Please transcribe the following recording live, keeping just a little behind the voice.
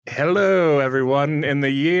Hello, everyone. In the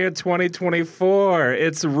year 2024,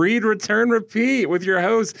 it's Read, Return, Repeat with your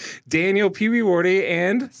hosts, Daniel Peeweewardy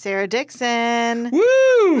and Sarah Dixon. Woo!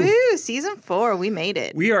 Woo! Season 4, we made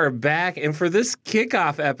it. We are back, and for this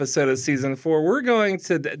kickoff episode of Season 4, we're going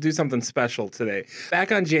to do something special today.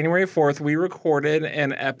 Back on January 4th, we recorded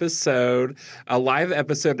an episode, a live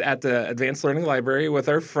episode at the Advanced Learning Library with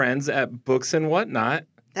our friends at Books and Whatnot.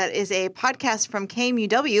 That is a podcast from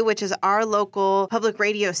KMUW, which is our local public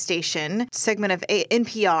radio station, segment of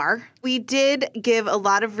NPR. We did give a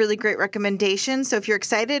lot of really great recommendations. So if you're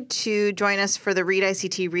excited to join us for the Read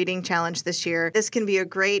ICT Reading Challenge this year, this can be a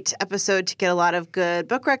great episode to get a lot of good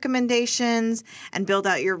book recommendations and build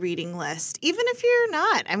out your reading list. Even if you're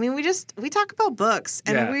not. I mean, we talk about books,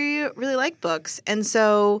 and we really like books. And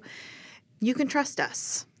so you can trust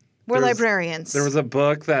us. We're librarians. There was a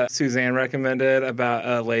book that Suzanne recommended about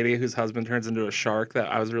a lady whose husband turns into a shark that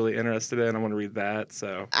I was really interested in. I want to read that.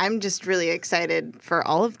 So I'm just really excited for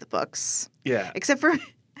all of the books. Yeah. Except for,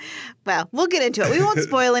 well, we'll get into it. We won't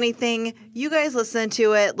spoil anything. You guys listen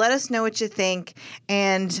to it. Let us know what you think.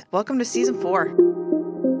 And welcome to Season 4.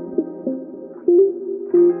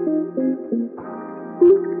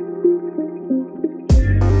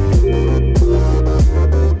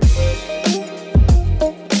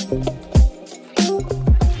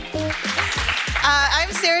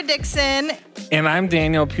 Dixon. And I'm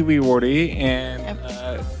Daniel Peeweewardy, and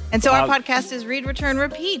so our podcast is Read, Return,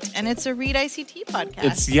 Repeat, and it's a Read ICT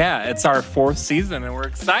podcast. It's our 4th season, and we're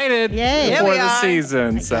excited for the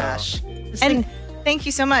season. Gosh. And thank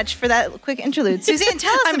you so much for that quick interlude. Suzanne,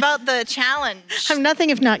 tell us about the challenge. I'm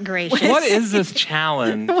nothing if not gracious. What is this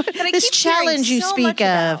challenge? This challenge you speak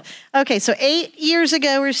of. Okay, so 8 years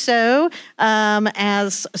ago or so,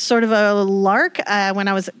 as sort of a lark, when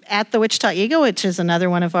I was at the Wichita Eagle, which is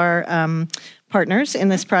another one of our partners in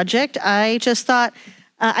this project, I just thought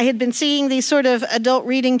I had been seeing these sort of adult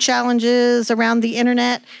reading challenges around the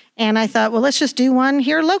internet, and I thought, well, let's just do one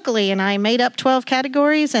here locally. And I made up 12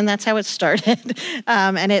 categories, and that's how it started.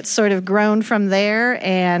 And it's sort of grown from there.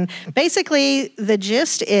 And basically, the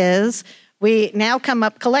gist is we now come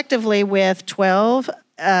up collectively with 12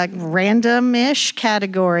 random-ish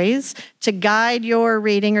categories to guide your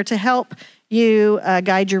reading or to help you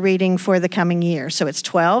guide your reading for the coming year. So it's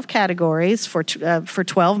 12 categories for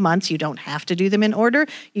 12 months. You don't have to do them in order.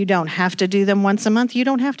 You don't have to do them once a month. You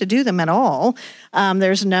don't have to do them at all.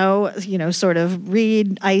 There's no, sort of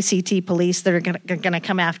read ICT police that are going to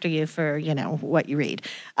come after you for, what you read.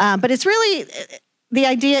 But it's really... The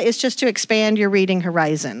idea is just to expand your reading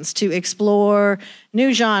horizons, to explore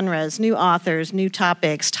new genres, new authors, new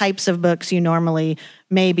topics, types of books you normally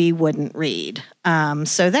maybe wouldn't read.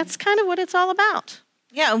 So that's kind of what it's all about.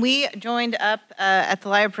 Yeah, and we joined up at the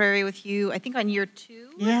library with you, I think, on year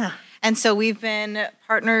 2. Yeah. And so we've been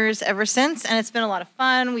partners ever since, and it's been a lot of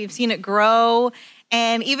fun. We've seen it grow.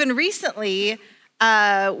 And even recently...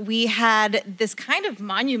 we had this kind of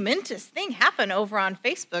monumentous thing happen over on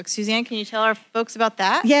Facebook. Suzanne, can you tell our folks about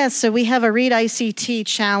that? Yes, so we have a Read ICT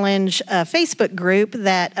Challenge Facebook group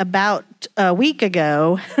that about a week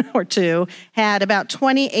ago or two had about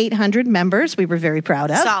 2,800 members. We were very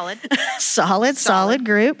proud of. Solid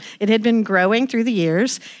group. It had been growing through the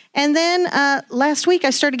years. And then last week,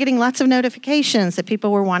 I started getting lots of notifications that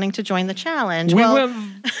people were wanting to join the challenge. We went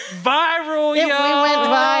viral, We went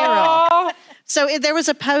viral. So there was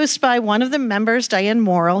a post by one of the members, Diane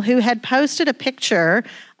Morrill, who had posted a picture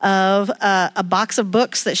of a box of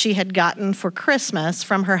books that she had gotten for Christmas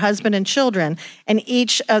from her husband and children. And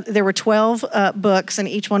there were 12 books, and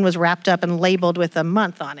each one was wrapped up and labeled with a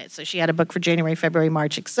month on it. So she had a book for January, February,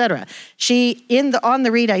 March, etc. She, on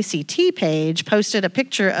the Read ICT page, posted a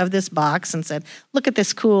picture of this box and said, look at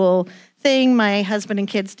this cool thing my husband and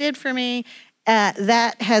kids did for me.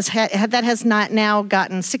 That has not now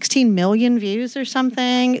gotten 16 million views or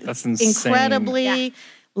something. That's insane. Incredibly,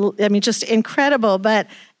 I mean, just incredible. But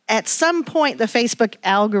at some point, the Facebook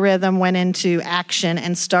algorithm went into action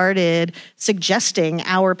and started suggesting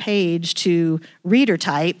our page to reader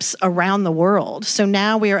types around the world. So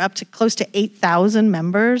now we are up to close to 8,000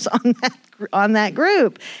 members on that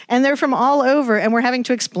group, and they're from all over, and we're having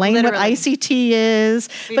to explain what ICT is,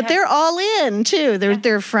 but they're all in too.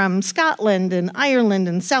 They're from Scotland and Ireland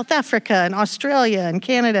and South Africa and Australia and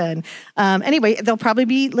Canada, and anyway, they'll probably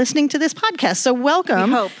be listening to this podcast. So welcome.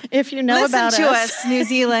 We hope. If you know about us. Listen to us, New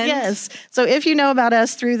Zealand. Yes. So if you know about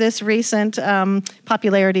us through this recent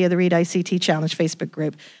popularity of the Read ICT Challenge Facebook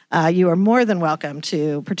group, you are more than welcome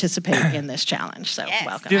to participate in this challenge. So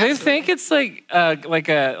welcome. Do they think it's like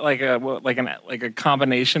like a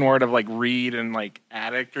combination word of like read and like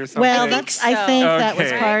addict or something? Well, I think that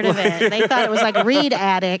was part of it. They thought it was like read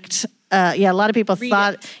addict. A lot of people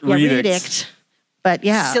thought readict. But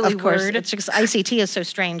yeah, Silly of course, word. it's just ICT is so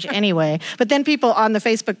strange anyway. But then people on the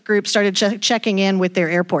Facebook group started checking in with their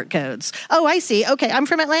airport codes. Oh, I see. Okay, I'm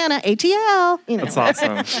from Atlanta, ATL. That's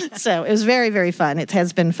awesome. So it was very, very fun. It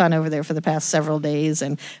has been fun over there for the past several days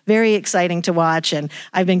and very exciting to watch. And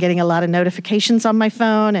I've been getting a lot of notifications on my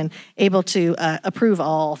phone and able to approve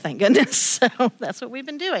all, thank goodness. So that's what we've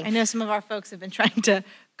been doing. I know some of our folks have been trying to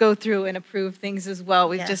go through and approve things as well.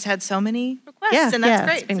 We've just had so many requests, and that's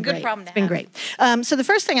great. It's a good problem to have. It's been great. So the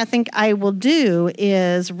first thing I think I will do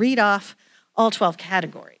is read off all 12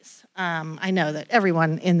 categories. I know that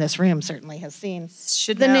everyone in this room certainly has seen new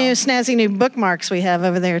snazzy new bookmarks we have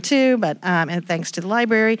over there too, but and thanks to the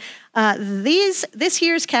library. This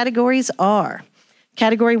year's categories are: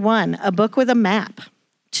 Category 1, a book with a map;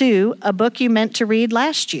 2, a book you meant to read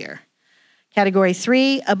last year; Category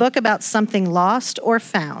 3, a book about something lost or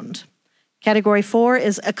found; Category 4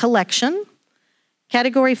 is a collection;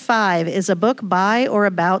 Category 5 is a book by or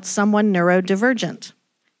about someone neurodivergent;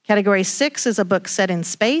 Category 6 is a book set in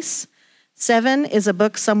space; 7 is a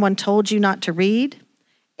book someone told you not to read;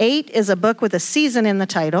 8 is a book with a season in the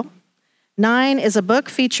title; 9 is a book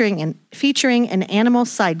featuring an animal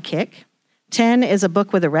sidekick; 10 is a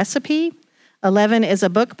book with a recipe; 11 is a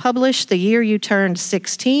book published the year you turned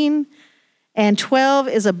 16; and 12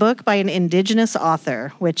 is a book by an indigenous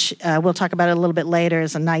author, which we'll talk about it a little bit later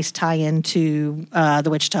as a nice tie-in to the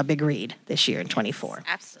Wichita Big Read this year in 24.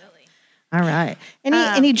 Absolutely. All right.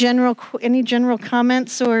 Any general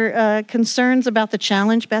comments or concerns about the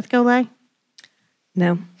challenge, Beth Golay?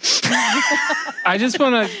 No. I just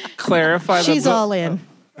want to clarify. She's all in.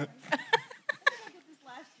 I did this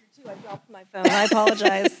last year too. I dropped my phone. I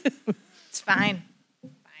apologize. It's fine.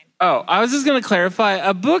 Oh, I was just going to clarify.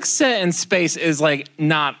 A book set in space is like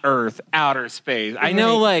not Earth, outer space. I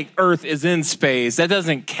know like Earth is in space. That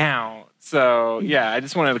doesn't count. So, yeah, I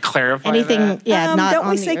just wanted to clarify anything, that. Yeah, not don't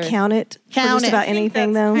on we the say Earth. count it? Count just it. about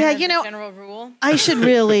anything, though? Yeah, General rule. I should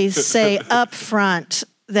really say up front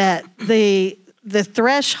that the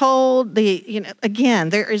threshold, again,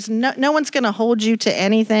 there is no one's going to hold you to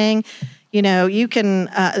anything. You can,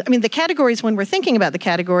 the categories, when we're thinking about the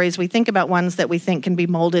categories, we think about ones that we think can be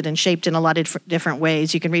molded and shaped in a lot of different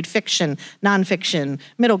ways. You can read fiction, nonfiction,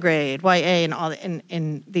 middle grade, YA, and all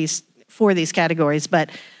in these categories. But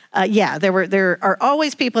there are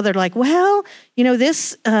always people that are like, well,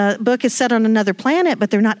 this book is set on another planet,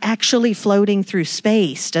 but they're not actually floating through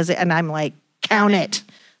space, does it? And I'm like, count it.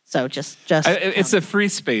 So just it's a free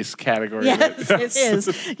space category. Yes, it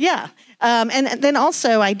is. Yeah. And then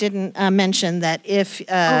also I didn't mention that if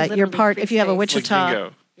you're if you have a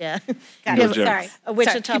Wichita, a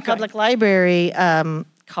Wichita Public Library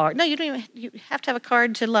card. No, you have to have a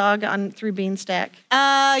card to log on through Beanstack.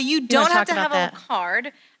 You don't have to have a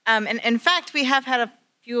card. And in fact, we have had a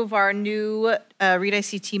few of our new Read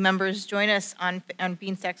ICT members join us on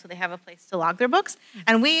Beanstack, so they have a place to log their books,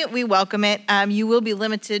 and we welcome it. You will be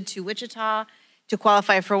limited to Wichita to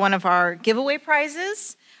qualify for one of our giveaway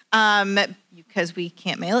prizes. Because we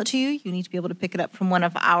can't mail it to you, you need to be able to pick it up from one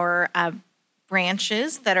of our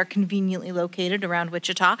branches that are conveniently located around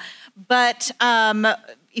Wichita. But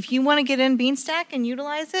if you want to get in Beanstack and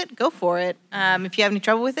utilize it, go for it. If you have any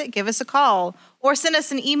trouble with it, give us a call or send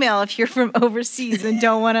us an email if you're from overseas and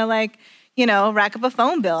don't want to rack up a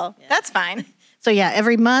phone bill. Yeah. That's fine. So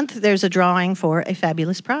every month there's a drawing for a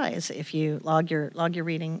fabulous prize if you log your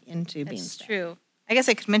reading into Beanstack. That's true. I guess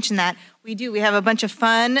I could mention that. We do. We have a bunch of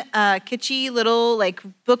fun, kitschy little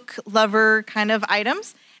book lover kind of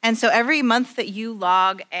items. And so every month that you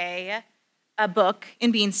log a book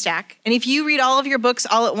in Beanstack, and if you read all of your books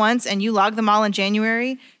all at once and you log them all in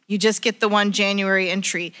January, you just get the one January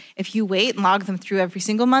entry. If you wait and log them through every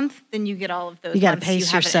single month, then you get all of those. You got to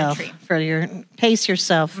pace yourself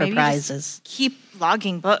for Maybe prizes. Just keep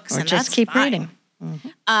logging books, or and just that's keep fine. reading.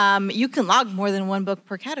 Mm-hmm. You can log more than one book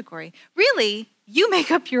per category. Really, you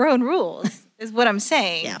make up your own rules, is what I'm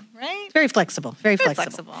saying. Yeah. Right? Very flexible. Very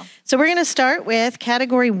flexible. So we're going to start with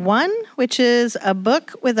category 1, which is a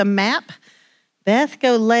book with a map. Beth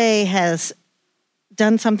Golay has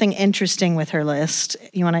done something interesting with her list.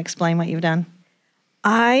 You want to explain what you've done?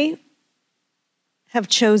 I have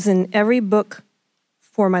chosen every book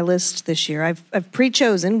for my list this year. I've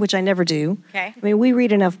pre-chosen, which I never do. Okay. I mean, we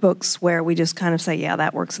read enough books where we just kind of say, yeah,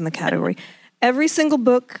 that works in the category. Every single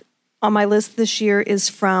book on my list this year is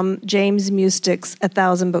from James Mustick's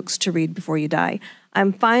 1,000 Books to Read Before You Die.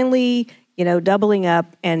 I'm finally, doubling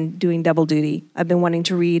up and doing double duty. I've been wanting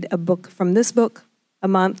to read a book from this book a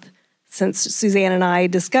month since Suzanne and I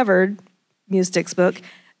discovered Mustick's book.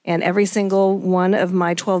 And every single one of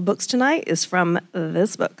my 12 books tonight is from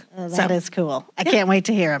this book. Oh, that is cool. I can't wait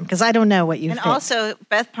to hear them because I don't know what you've And also,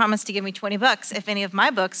 Beth promised to give me $20 if any of my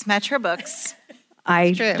books match her books.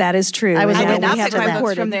 That is true. I I did not we pick my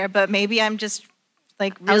books from there, but maybe I'm just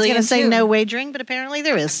like really I was going to say tune. no wagering, but apparently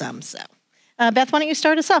there is some. So, Beth, why don't you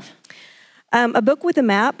start us off? A book with a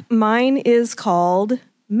map. Mine is called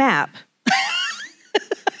Map.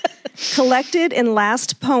 Collected in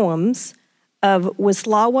Last Poems of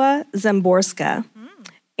Wisława Szymborska.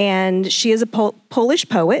 And she is a Polish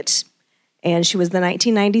poet, and she was the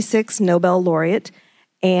 1996 Nobel laureate.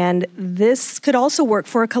 And this could also work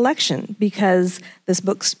for a collection because this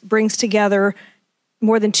book brings together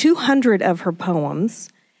more than 200 of her poems.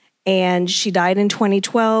 And she died in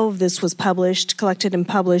 2012. This was collected and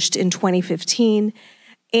published in 2015.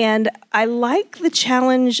 And I like the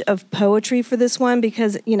challenge of poetry for this one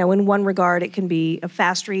because, in one regard, it can be a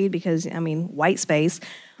fast read because, white space.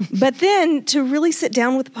 But then to really sit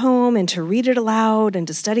down with the poem and to read it aloud and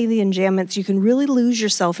to study the enjambments, you can really lose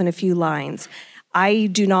yourself in a few lines. I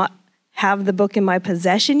do not have the book in my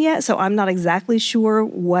possession yet, so I'm not exactly sure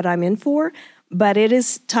what I'm in for, but it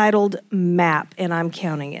is titled Map, and I'm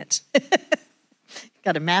counting it.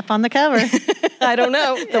 Got a map on the cover. I don't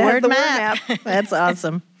know. the word map. That's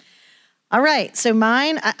awesome. All right. So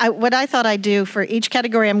mine, what I thought I'd do for each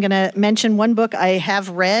category, I'm going to mention one book I have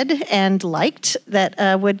read and liked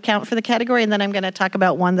that would count for the category, and then I'm going to talk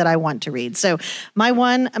about one that I want to read. So my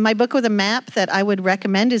book with a map that I would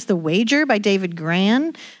recommend is The Wager by David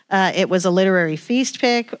Grann. It was a literary feast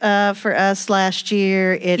pick for us last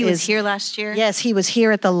year. He was here last year? Yes, he was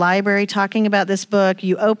here at the library talking about this book.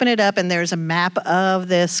 You open it up, and there's a map of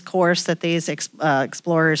this course that these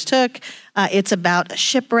explorers took. It's about a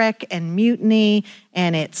shipwreck and mutiny,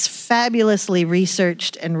 and it's fabulously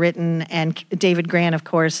researched and written. And David Grann, of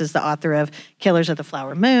course, is the author of Killers of the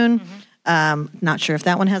Flower Moon. Not sure if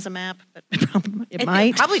that one has a map, but it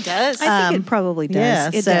might. It probably does. I think it probably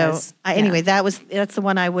does. Yeah, it does. Anyway, that's the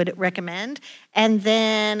one I would recommend. And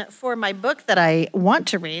then for my book that I want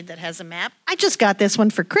to read that has a map, I just got this one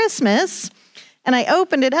for Christmas, and I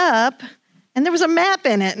opened it up, and there was a map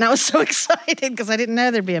in it, and I was so excited because I didn't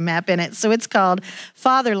know there'd be a map in it. So it's called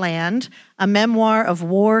Fatherland, a memoir of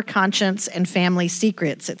war, conscience, and family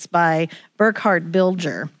secrets. It's by Burkhard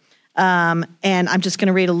Bilger. And I'm just going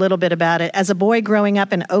to read a little bit about it. As a boy growing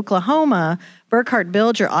up in Oklahoma, Burkhard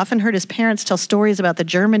Bilger often heard his parents tell stories about the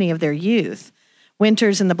Germany of their youth.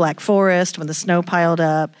 Winters in the Black Forest, when the snow piled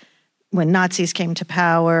up, when Nazis came to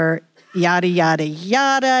power, yada, yada,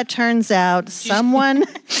 yada. Turns out someone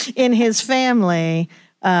in his family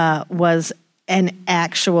was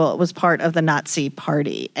part of the Nazi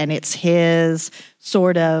party. And it's his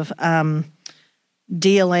sort of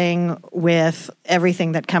dealing with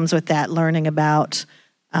everything that comes with that, learning about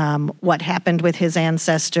what happened with his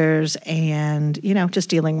ancestors and, just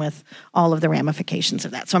dealing with all of the ramifications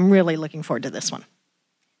of that. So I'm really looking forward to this one.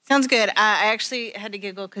 Sounds good. I actually had to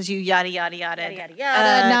giggle because you yada, yada, yada. Yada, yada,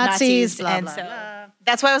 yada. Nazis, blah, and blah, so blah.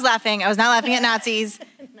 That's why I was laughing. I was not laughing at Nazis.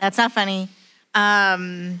 That's not funny.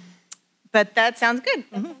 But that sounds good.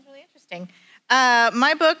 That sounds really interesting.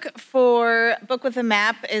 My book with a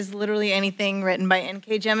map is literally anything written by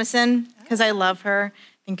N.K. Jemisin because I love her.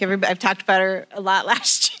 I think I've talked about her a lot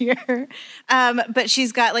last year. But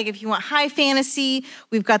she's got, if you want high fantasy,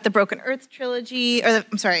 we've got the Broken Earth trilogy,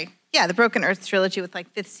 the Broken Earth trilogy with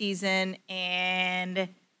Fifth Season, and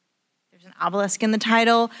there's an obelisk in the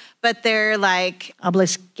title, but they're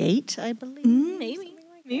Obelisk Gate, I believe. Maybe.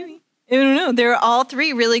 I don't know. They're all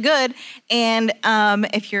three really good. And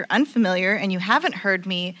if you're unfamiliar and you haven't heard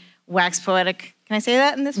me wax poetic, can I say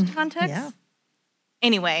that in this context? Yeah.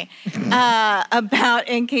 Anyway, about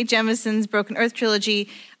N.K. Jemisin's Broken Earth trilogy,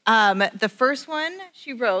 the first one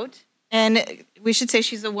she wrote, and we should say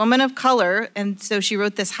she's a woman of color, and so she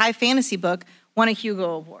wrote this high fantasy book, won a Hugo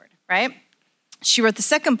Award, right? She wrote the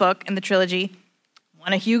second book in the trilogy,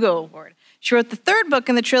 won a Hugo Award. She wrote the third book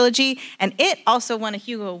in the trilogy, and it also won a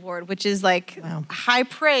Hugo Award, which is high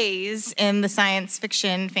praise in the science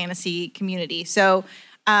fiction fantasy community. So,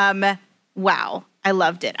 wow, I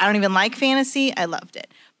loved it. I don't even like fantasy. I loved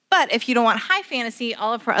it. But if you don't want high fantasy,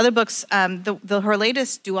 all of her other books, her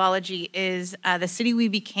latest duology is The City We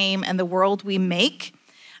Became and The World We Make.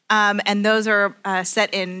 And those are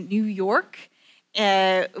set in New York,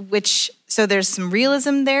 so there's some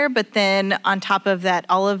realism there. But then on top of that,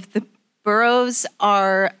 all of the boroughs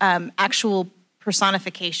are actual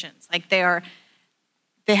personifications.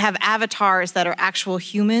 They have avatars that are actual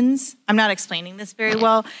humans. I'm not explaining this very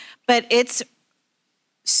well, but it's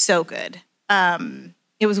so good.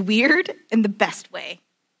 It was weird in the best way.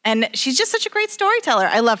 And she's just such a great storyteller.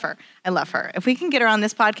 I love her. If we can get her on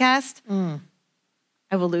this podcast,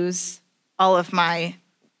 I will lose all of my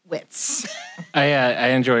wits. I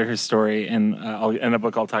enjoy her story, and in a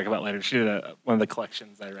book I'll talk about later. She did one of the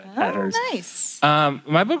collections I read. Had hers. Nice.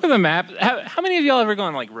 My book with a map. How many of y'all ever go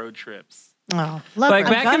on like road trips? Oh, love Like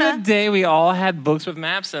her. back in the day, we all had books with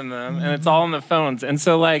maps in them, and it's all on the phones. And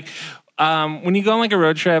so like when you go on like a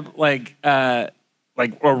road trip, or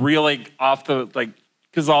real like off the like.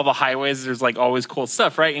 Because all the highways, there's like always cool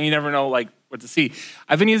stuff, right? And you never know like what to see.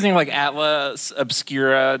 I've been using like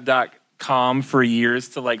atlasobscura.com for years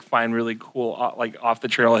to like find really cool like off the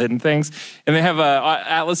trail hidden things. And they have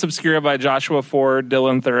Atlas Obscura by Joshua Ford,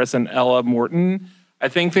 Dylan Thuris, and Ella Morton. I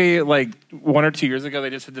think they like 1 or 2 years ago they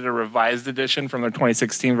just did a revised edition from their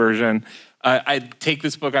 2016 version. I take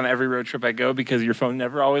this book on every road trip I go because your phone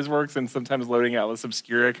never always works, and sometimes loading Atlas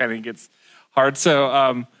Obscura kind of gets hard.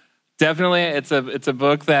 So. Definitely, it's a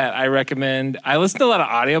book that I recommend. I listen to a lot of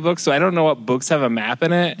audiobooks, so I don't know what books have a map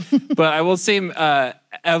in it. But I will say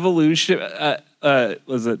Evolution,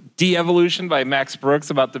 was it De-Evolution by Max Brooks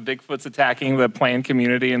about the Bigfoots attacking the plant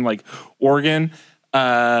community in like Oregon.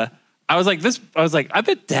 I was like, I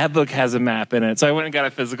bet that book has a map in it. So I went and got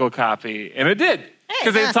a physical copy, and it did.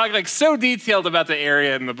 Because they talk like so detailed about the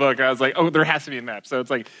area in the book. I was like, oh, there has to be a map. So it's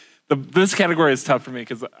like, this category is tough for me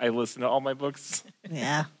because I listen to all my books.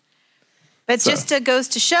 Yeah. But just goes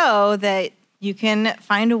to show that you can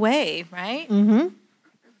find a way, right? Mm-hmm.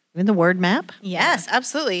 In the word map? Yes,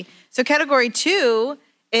 absolutely. So category 2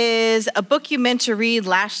 is a book you meant to read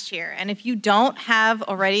last year. And if you don't have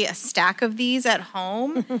already a stack of these at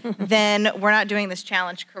home, then we're not doing this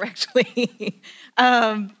challenge correctly.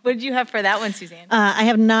 What did you have for that one, Suzanne? I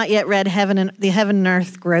have not yet read The Heaven and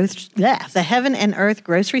Earth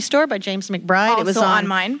Grocery Store by James McBride. Also it was on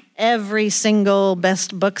mine. Every single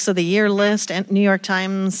best books of the year list, and New York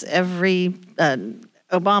Times, every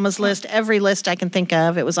Obama's list, every list I can think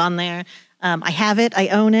of. It was on there. I have it. I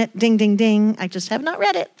own it. Ding, ding, ding. I just have not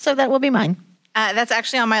read it, so that will be mine. That's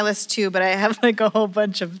actually on my list too, but I have like a whole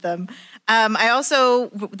bunch of them. I also,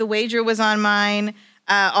 The Wager was on mine.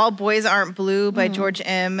 All Boys Aren't Blue by George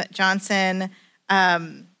M. Johnson.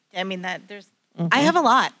 I have a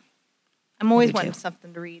lot. I'm always wanting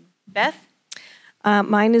something to read. Beth?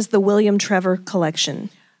 Mine is the William Trevor collection.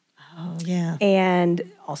 Oh, yeah. And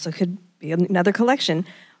also could be another collection.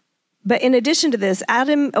 But in addition to this,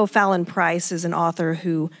 Adam O'Fallon Price is an author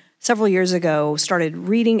who several years ago started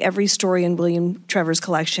reading every story in William Trevor's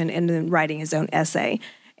collection and then writing his own essay.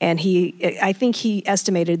 And I think he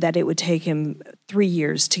estimated that it would take him 3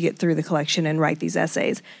 years to get through the collection and write these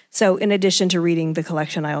essays. So in addition to reading the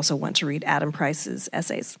collection, I also want to read Adam Price's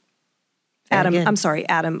essays.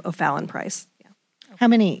 Adam O'Fallon Price. Yeah. How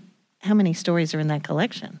many stories are in that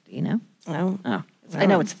collection? Do you know? Oh, I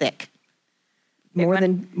know it's thick. More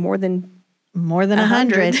than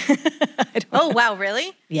 100. Oh, wow,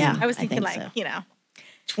 really? Yeah. I was thinking so.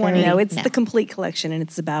 20. No, it's the complete collection, and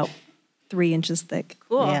it's about 3 inches thick.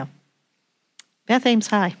 Cool. Yeah. Beth aims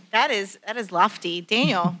high. That is lofty.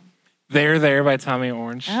 Daniel. There by Tommy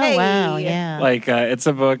Orange. Oh, wow, yeah. Like it's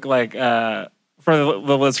a book like for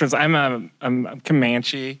the listeners. I'm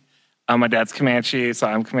Comanche. My dad's Comanche, so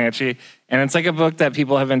I'm Comanche, and it's like a book that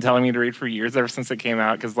people have been telling me to read for years, ever since it came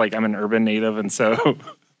out. Because like I'm an urban native, and so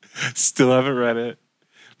still haven't read it.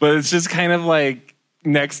 But it's just kind of like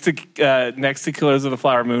next to Killers of the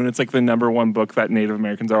Flower Moon. It's like the #1 book that Native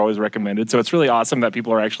Americans are always recommended. So it's really awesome that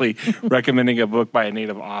people are actually recommending a book by a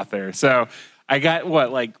Native author. So I got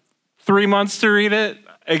 3 months to read it.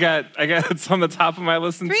 I got it's on the top of my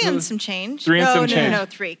list. 3 and some change. 3 and some change. No,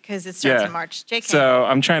 3, because it starts in March. JK. So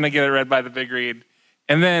I'm trying to get it read by the big read.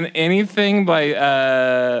 And then anything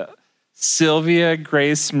by Sylvia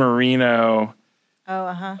Grace Marino.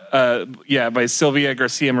 By Sylvia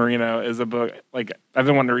Garcia Marino is a book. Like I've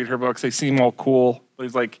been wanting to read her books. They seem all cool.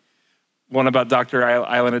 There's like one about Dr.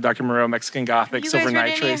 Island and Dr. Moreau, Mexican Gothic, Silver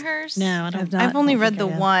Night Trace. No, I don't. I've only read the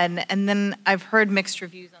one, and then I've heard mixed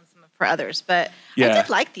reviews on some of her others. But I did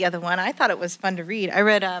like the other one. I thought it was fun to read. I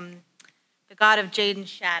read The God of Jade and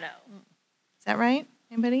Shadow. Is that right?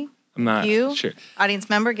 Anybody? I'm not sure. Audience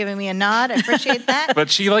member giving me a nod. I appreciate that. But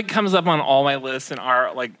she comes up on all my lists and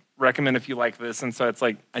are recommend if you like this, and so it's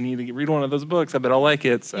like I need to read one of those books. I bet I'll like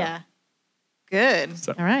it. So. Yeah. Good.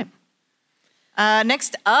 So. All right.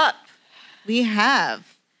 Next up, we have a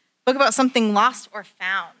book about something lost or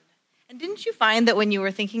found. And didn't you find that when you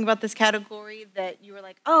were thinking about this category that you were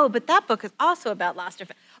like, oh, but that book is also about lost or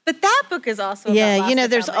found. But that book is also about lost or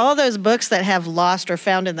found. There's all those books that have lost or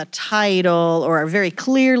found in the title or are very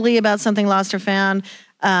clearly about something lost or found.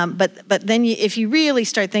 But then if you really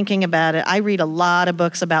start thinking about it, I read a lot of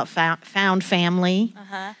books about found family.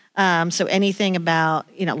 So anything about,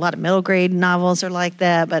 a lot of middle grade novels are like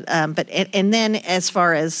that. But then as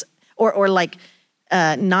far as, or like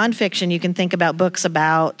nonfiction, you can think about books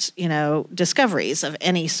about, discoveries of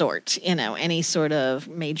any sort, any sort of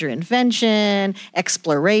major invention,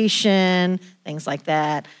 exploration, things like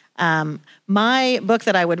that. My book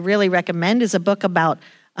that I would really recommend is a book about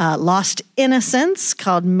lost innocence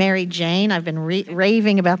called Mary Jane. I've been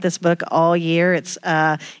raving about this book all year. It's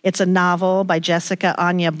a novel by Jessica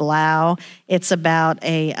Anya Blau. It's about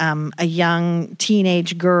a young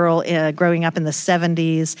teenage girl growing up in the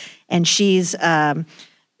 70s, and she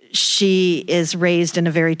is raised in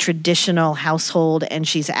a very traditional household, and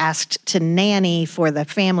she's asked to nanny for the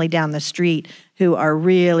family down the street who are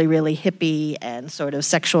really, really hippie and sort of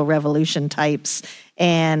sexual revolution types.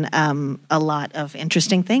 And a lot of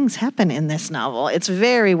interesting things happen in this novel. It's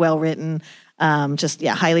very well written.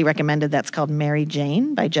 Highly recommended. That's called Mary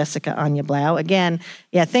Jane by Jessica Anya Blau. Again,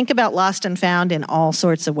 think about Lost and Found in all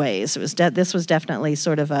sorts of ways. This was definitely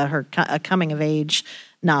sort of a coming of age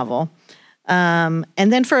novel. And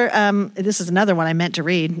then this is another one I meant to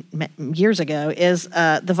read years ago, is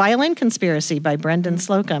The Violin Conspiracy by Brendan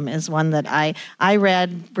Slocum is one that I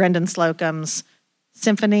read Brendan Slocum's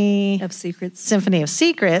Symphony of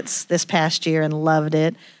Secrets this past year and loved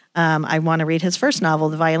it. I want to read his first novel,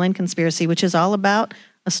 The Violin Conspiracy, which is all about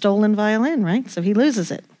a stolen violin, right? So he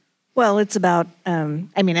loses it. Well, it's about... and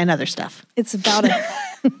other stuff. It's about a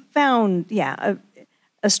found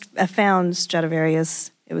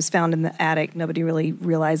Stradivarius. It was found in the attic. Nobody really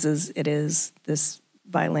realizes it is this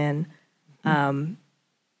violin.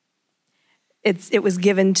 It was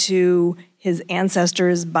given to his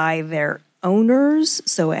ancestors by their owners,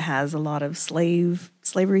 so it has a lot of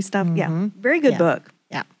slavery stuff. Mm-hmm. Yeah, very good book.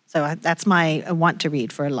 Yeah, so that's my want to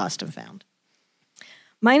read for Lost and Found.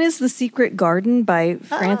 Mine is The Secret Garden by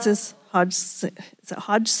Frances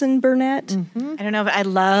Hodgson Burnett. Mm-hmm. I don't know, but I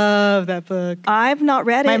love that book. I've not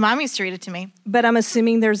read it. My mom used to read it to me. But I'm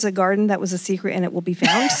assuming there's a garden that was a secret and it will be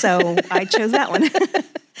found, so I chose that one.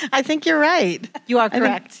 I think you're right. You are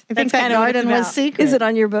correct. I think that garden was secret. Is it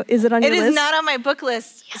on your book? Is it on your list? It is not on my book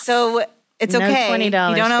list, so it's okay. $20 you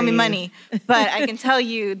don't owe me money. But I can tell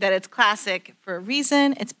you that it's classic for a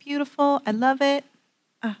reason. It's beautiful. I love it.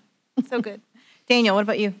 So good. Daniel, what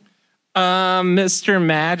about you? Mr.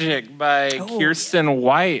 Magic by Kirsten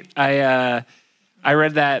White. I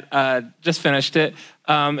read that, just finished it.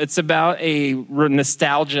 It's about a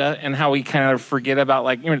nostalgia and how we kind of forget about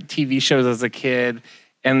TV shows as a kid,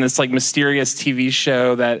 and this mysterious TV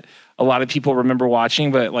show that a lot of people remember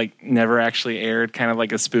watching but never actually aired, kind of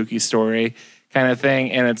like a spooky story kind of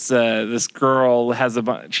thing. And it's this girl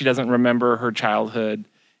she doesn't remember her childhood,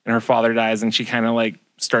 and her father dies, and she kind of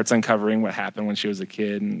starts uncovering what happened when she was a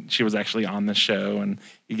kid, and she was actually on the show, and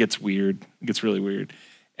it gets weird. It gets really weird.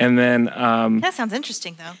 And then that sounds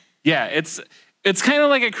interesting though. Yeah, it's kind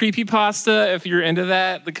of like a creepypasta if you're into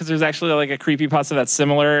that, because there's actually a creepypasta that's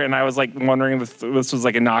similar, and I was wondering if this was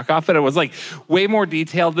a knockoff, but it was way more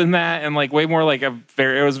detailed than that, and way more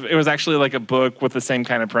it was actually a book with the same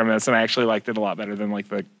kind of premise, and I actually liked it a lot better than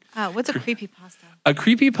the. What's a creepypasta? A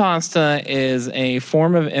creepypasta is a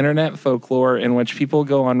form of internet folklore in which people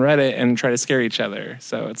go on Reddit and try to scare each other.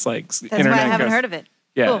 So it's That's why I haven't heard of it.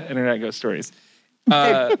 Yeah, cool. Internet ghost stories.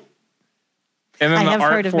 And then The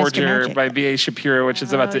Art Forger by B.A. Shapiro, which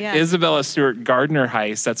is about the Isabella Stewart Gardner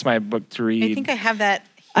heist. That's my book to read. I think I have that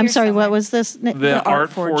here I'm sorry, somewhere. what was this? The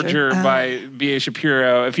Art Forger by B.A.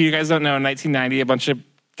 Shapiro. If you guys don't know, in 1990, a bunch of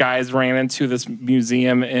guys ran into this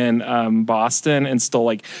museum in Boston and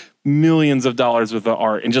stole millions of dollars worth of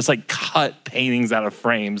art and just cut paintings out of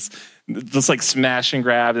frames, just smash and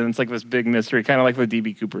grab, and it's this big mystery, kind of like the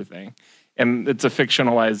D.B. Cooper thing. And it's a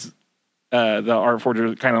fictionalized, the Art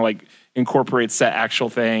Forger kind of incorporates that actual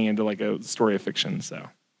thing into a story of fiction. So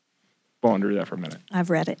we'll undo that for a minute. I've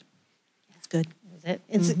read it. It's good. Is it?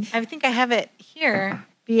 It's. I think I have it here.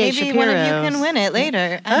 B.A. Maybe one of you can win it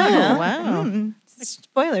later. Wow.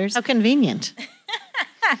 Spoilers. How convenient.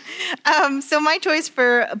 So my choice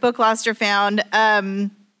for Book Lost or Found, I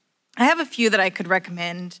have a few that I could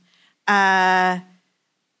recommend. So I'm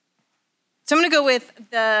going to go with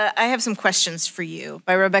I have some questions for you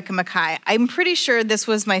by Rebecca Mackay. I'm pretty sure this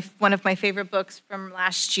was one of my favorite books from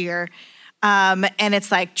last year. And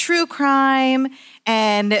it's true crime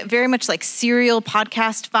and very much serial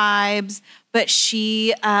podcast vibes. But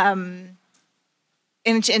she, and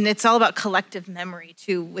it's all about collective memory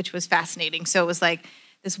too, which was fascinating. So it was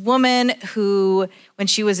this woman who, when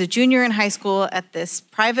she was a junior in high school at this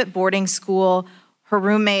private boarding school, her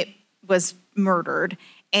roommate was murdered.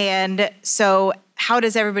 And so how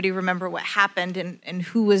does everybody remember what happened and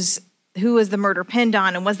who was the murder pinned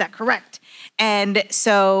on, and was that correct? And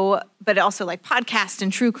so, but also like podcast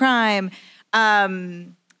and true crime.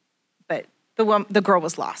 But the girl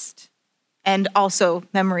was lost. And also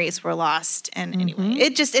memories were lost. And anyway,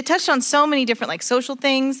 it touched on so many different like social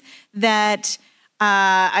things that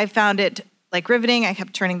I found it like riveting. I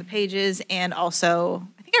kept turning the pages, and also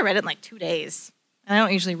I think I read it in like 2 days. And I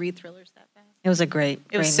don't usually read thrillers that fast. It was a great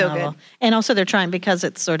so novel. good. And also they're trying, because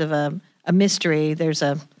it's sort of a mystery, they're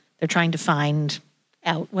trying to find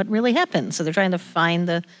out what really happened. So they're trying to find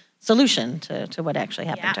the solution to what actually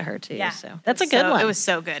happened to her too. Yeah. So that's a good one. It was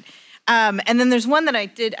so good. And then there's one that I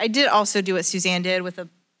did also do what Suzanne did with a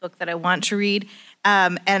book that I want to read.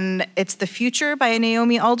 And it's The Future by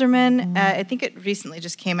Naomi Alderman. I think it recently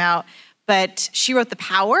just came out, but she wrote The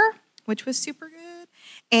Power, which was super good.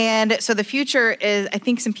 And so The Future is, I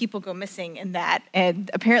think some people go missing in that. And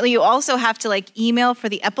apparently you also have to like email for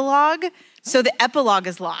the epilogue. So the epilogue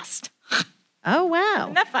is lost. Oh, wow.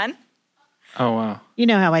 Isn't that fun? Oh, wow. You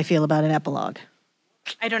know how I feel about an epilogue.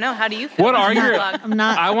 I don't know. How do you feel? What are your... I'm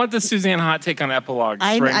not... I want the Suzanne hot take on epilogues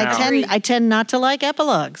right now. I tend not to like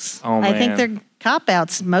epilogues. Oh, man. I think they're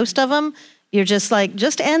cop-outs. Most of them, you're just like,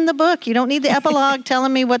 just end the book. You don't need the epilogue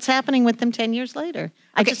telling me what's happening with them 10 years later.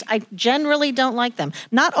 I generally don't like them.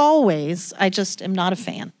 Not always. I just am not a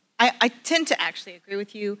fan. I tend to actually agree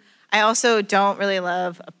with you. I also don't really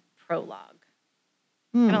love a prologue.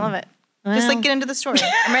 I don't love it. Well, just like get into the story.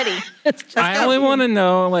 I'm ready. I only want to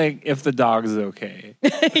know like if the dog's okay.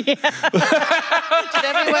 Did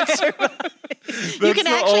everyone you can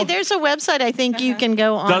actually, there's a website I think you can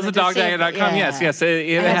go on. DoesTheDogDie.com? Yes.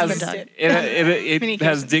 It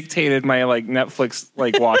has dictated my like Netflix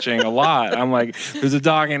like watching a lot. I'm like, there's a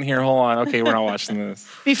dog in here. Hold on. Okay, we're not watching this.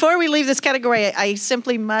 Before we leave this category, I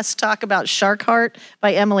simply must talk about Shark Heart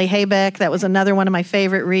by Emily Haybeck. That was another one of my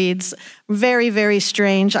favorite reads. Very, very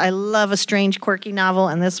strange. I love a strange, quirky novel,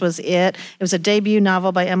 and this was it. It was a debut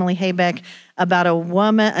novel by Emily Haybeck about a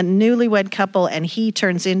woman, a newlywed couple, and he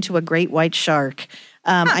turns into a great white shark.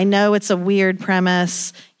 I know it's a weird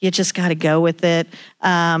premise. You just got to go with it.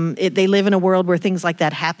 They live in a world where things like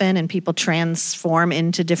that happen and people transform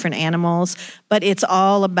into different animals. But it's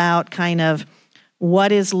all about kind of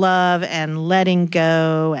what is love and letting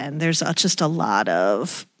go. And there's just a lot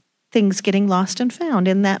of things getting lost and found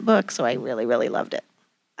in that book. So I really, really loved it.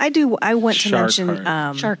 I want to mention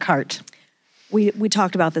Shark Heart. We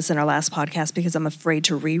talked about this in our last podcast because I'm afraid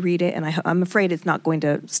to reread it, and I'm afraid it's not going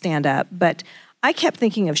to stand up. But I kept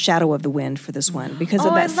thinking of Shadow of the Wind for this one because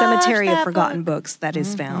of that cemetery of forgotten books that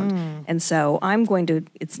is found. And so I'm going to.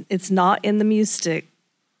 It's not in the Mystic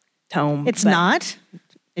tome. It's not.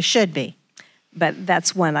 It should be. But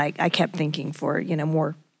that's one I kept thinking for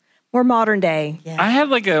more modern day. Yeah. I had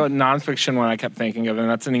like a nonfiction one I kept thinking of, and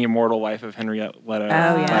that's in The Immortal Life of Henriette Leto. Oh,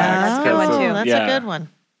 yeah. That's a good one, too. That's a good one.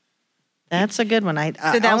 That's a good one.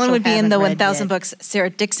 So that one would be in the 1,000 books Sarah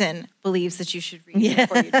Dixon believes that you should read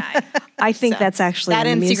before you die. I think that's actually that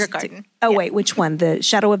in the Secret Garden. Oh, wait, which one? The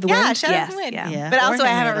Shadow of the Wind? Yeah, Shadow of the Wind. Yeah. But also Or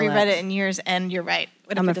I haven't Henrietta reread Leto. it in years, and you're right.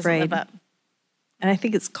 What if I'm it doesn't afraid. live up? And I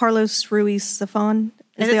think it's Carlos Ruiz Zafón.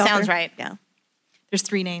 That sounds right. Yeah. There's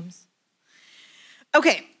 3 names.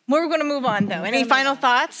 Okay, we're going to move on, though. Any final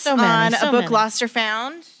thoughts on a book lost or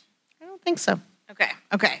found? I don't think so.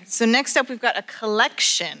 Okay. So next up, we've got a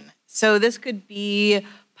collection. So this could be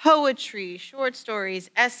poetry, short stories,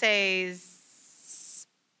 essays.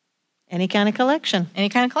 Any kind of collection.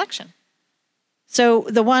 So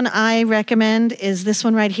the one I recommend is this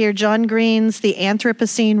one right here, John Green's The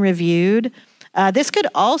Anthropocene Reviewed. This could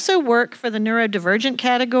also work for the neurodivergent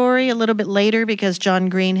category a little bit later because John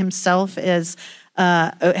Green himself has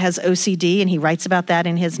OCD, and he writes about that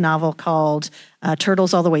in his novel called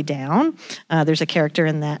Turtles All the Way Down. There's a character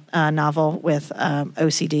in that novel with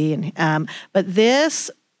OCD, but this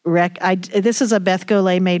is a Beth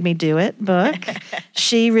Golay Made Me Do It book.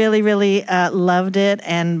 She really, really loved it,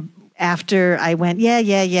 and after I went,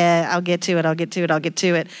 I'll get to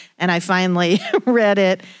it, and I finally read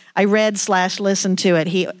it. I read/listened to it.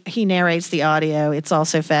 He narrates the audio. It's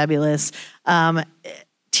also fabulous.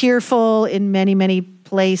 Tearful in many, many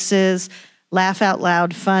places, laugh out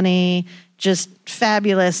loud, funny, just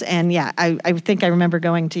fabulous. And yeah, I think I remember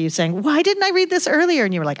going to you saying, why didn't I read this earlier?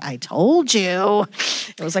 And you were like, I told you.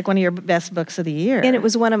 It was like one of your best books of the year. And it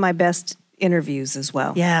was one of my best interviews as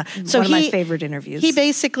well. Yeah. So one of my favorite interviews. He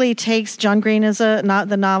basically takes, John Green is not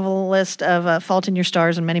the novelist of Fault in Your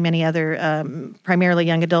Stars and many, many other primarily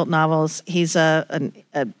young adult novels. He's a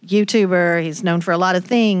YouTuber. He's known for a lot of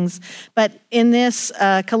things. But in this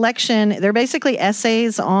collection, they're basically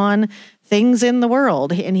essays on things in the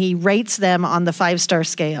world, and he rates them on the 5-star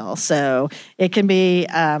scale. So it can be,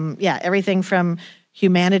 everything from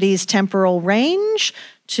humanity's temporal range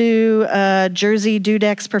to Jersey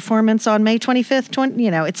Dudek's performance on May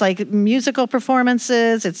 25th. It's like musical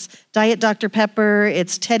performances, it's Diet Dr. Pepper,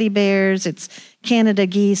 it's teddy bears, it's Canada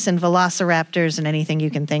geese and velociraptors and anything you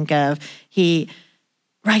can think of. He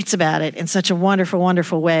writes about it in such a wonderful,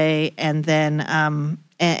 wonderful way. And then,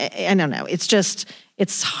 I don't know,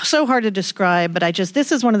 it's so hard to describe, but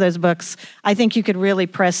this is one of those books I think you could really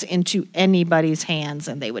press into anybody's hands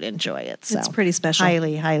and they would enjoy it. So it's pretty special.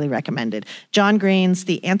 Highly, highly recommended. John Green's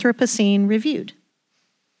The Anthropocene Reviewed.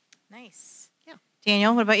 Nice. Yeah.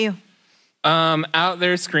 Daniel, what about you? Out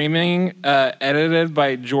There Screaming, edited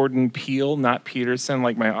by Jordan Peele, not Peterson,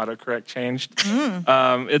 like my autocorrect changed.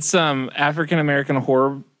 It's African-American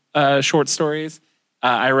horror short stories.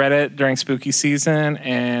 I read it during spooky season,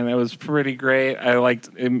 and it was pretty great.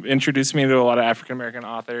 It introduced me to a lot of African-American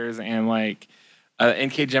authors, and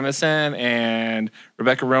N.K. Jemisin and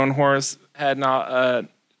Rebecca Roanhorse had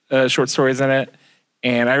short stories in it,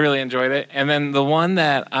 and I really enjoyed it. And then the one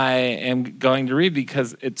that I am going to read,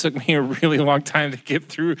 because it took me a really long time to get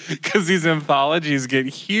through, because these anthologies get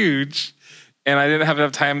huge, and I didn't have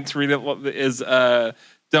enough time to read it, is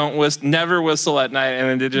Never Whistle at Night, an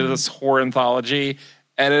Indigenous horror anthology,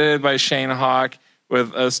 edited by Shane Hawk,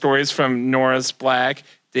 with stories from Norris Black,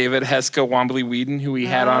 David Heska Wombly Whedon, who we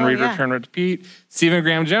had on Read, Return, Repeat, Stephen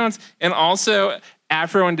Graham Jones, and also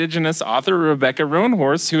Afro-Indigenous author Rebecca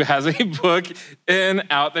Roanhorse, who has a book in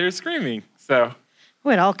Out There Screaming. So,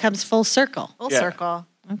 it all comes full circle. Full circle.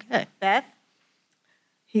 Okay. Beth?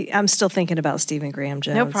 I'm still thinking about Stephen Graham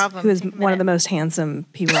Jones. No problem. Who is one of the most handsome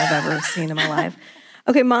people I've ever seen in my life.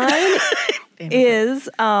 Okay, mine is,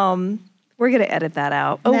 we're going to edit that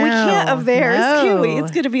out. Oh, we can't of theirs, can we?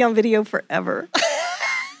 It's going to be on video forever.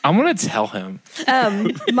 I'm going to tell him.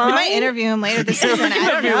 We might interview him later this season. I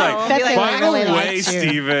don't know. By the way,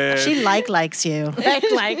 Steven. She likes you.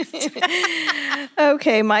 likes.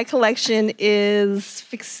 Okay, my collection is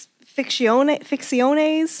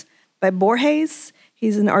Ficciones by Borges.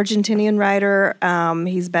 He's an Argentinian writer.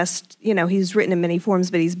 He's written in many forms,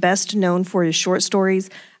 but he's best known for his short stories.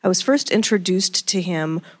 I was first introduced to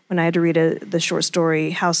him when I had to read the short story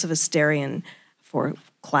House of Asterion for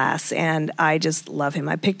class, and I just love him.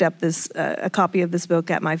 I picked up a copy of this book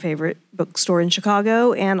at my favorite bookstore in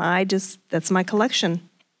Chicago, and that's my collection.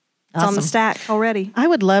 It's on the stack already. I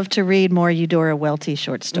would love to read more Eudora Welty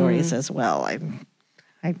short stories as well.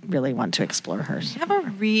 I really want to explore hers. I have a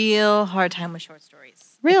real hard time with short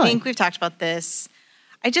stories. Really? I think we've talked about this.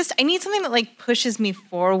 I need something that pushes me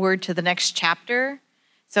forward to the next chapter.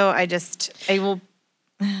 So I will.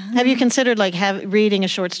 Have you considered reading a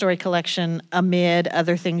short story collection amid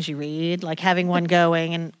other things you read, like having one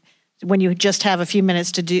going, and when you just have a few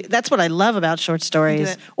minutes to do? That's what I love about short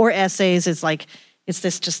stories or essays. Is it's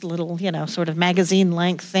this just little sort of magazine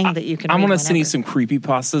length thing that you can. I'm going to send you some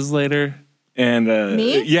creepypastas later. And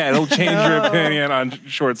me? Yeah, it'll change your opinion on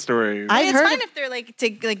short stories. It's fine if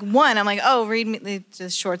they're one. I'm read me the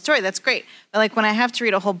short story. That's great. But when I have to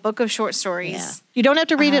read a whole book of short stories, you don't have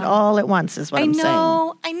to read it all at once. Is what I'm saying.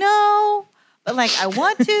 I know. But I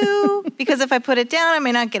want to because if I put it down, I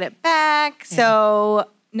may not get it back. Yeah. So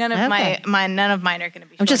none of mine are going to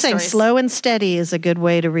be. I'm just saying, stories. slow and steady is a good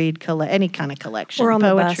way to read any kind of collection, or on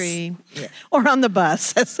poetry, the bus. Or on the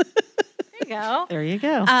bus. Go. There you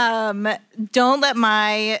go. Don't let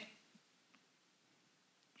my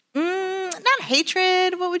not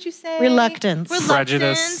hatred. What would you say? Reluctance,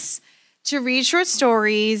 prejudice to read short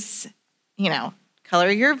stories. Color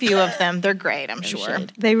your view of them. They're great. I'm sure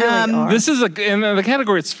they really are. This is in the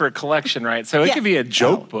category. It's for a collection, right? So it could be a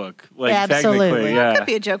joke book, absolutely. Technically, It could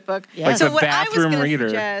be a joke book. Yeah. So the what bathroom I was reader.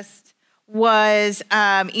 Suggest was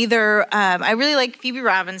either I really like Phoebe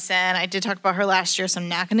Robinson. I did talk about her last year, so I'm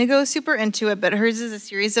not going to go super into it. But hers is a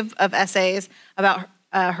series of essays about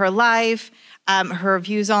her life, her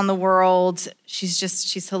views on the world.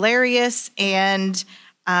 She's hilarious and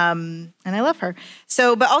I love her.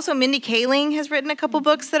 So, but also Mindy Kaling has written a couple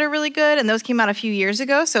books that are really good, and those came out a few years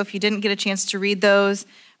ago. So if you didn't get a chance to read those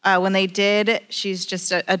when they did, she's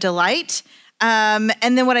just a delight. And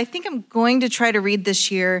then what I think I'm going to try to read this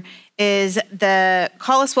year is the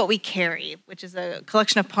Call Us What We Carry, which is a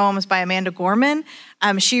collection of poems by Amanda Gorman.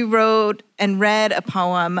 She wrote and read a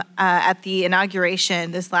poem at the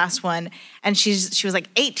inauguration, this last one, and she was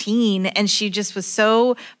 18, and she just was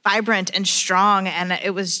so vibrant and strong, and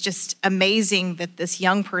it was just amazing that this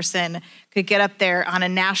young person could get up there on a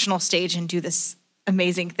national stage and do this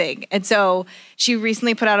amazing thing. And so she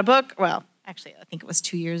recently put out a book. Well, actually, I think it was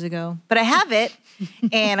 2 years ago, but I have it,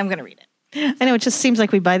 and I'm going to read it. I know it just seems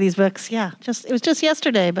like we buy these books. Yeah, it was just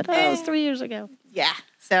yesterday, but it was 3 years ago. Yeah,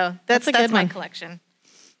 so that's a good my one. collection.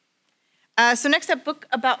 So next up, book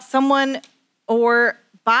about someone or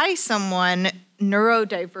by someone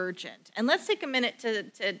neurodivergent. And let's take a minute to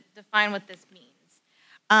define what this means.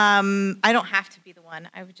 I don't have to be the one.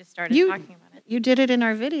 I just started talking about it. You did it in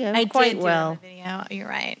our video I quite did well. do it in the video. You're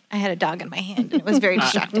right. I had a dog in my hand, and it was very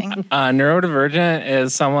distracting. Neurodivergent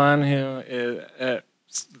is someone who is,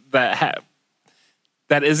 that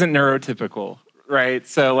isn't neurotypical, right?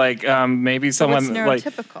 So, like, maybe someone what's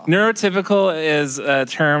like neurotypical? Neurotypical is a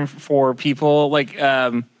term for people like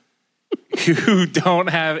who don't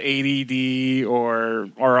have ADD or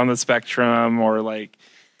are on the spectrum or like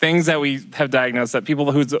things that we have diagnosed, that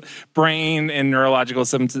people whose brain and neurological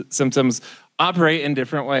symptoms operate in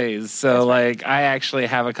different ways. So, like, I actually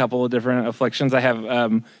have a couple of different afflictions. I have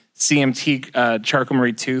CMT,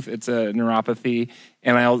 Charcot-Marie tooth. It's a neuropathy.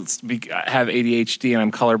 And I also have ADHD and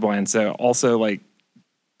I'm colorblind. So, also, like,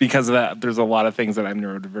 because of that, there's a lot of things that I'm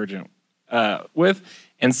neurodivergent with.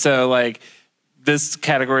 And so, like, this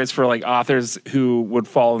category is for, like, authors who would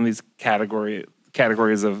fall in these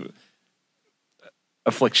categories of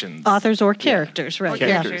afflictions. Authors or characters, right?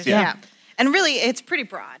 Characters, Yeah. And really, it's pretty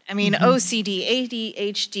broad. I mean, OCD,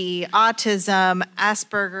 ADHD, autism,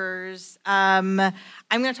 Asperger's. I'm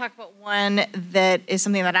going to talk about one that is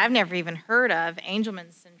something that I've never even heard of,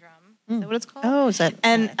 Angelman syndrome. Is that what it's called? Oh, is that?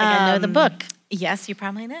 And I think I know the book. Yes, you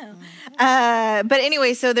probably know. But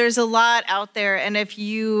anyway, so there's a lot out there. And if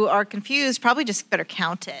you are confused, probably just better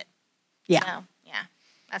count it. Yeah. So, yeah.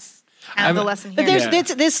 That's kind of the lesson here.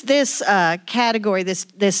 But there's this category,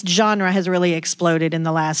 this genre has really exploded in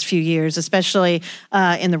the last few years, especially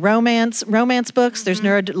in the romance books. There's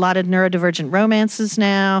a lot of neurodivergent romances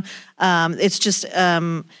now. It's just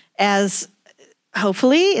as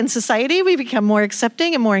hopefully in society we become more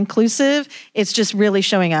accepting and more inclusive, it's just really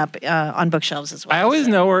showing up on bookshelves as well. I always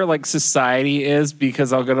know where like society is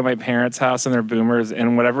because I'll go to my parents' house and they're boomers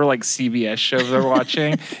and whatever like CBS shows they're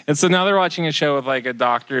watching. And so now they're watching a show with like a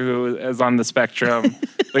doctor who is on the spectrum,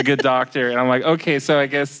 the good doctor. And I'm like, okay, so I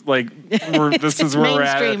guess like this is where we're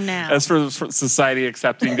at. now. As for society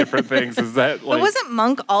accepting different things, is that like... But wasn't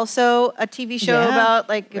Monk also a TV show about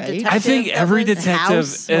like a detective? I think every detective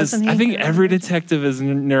House, is... wasn't he? I think every detective is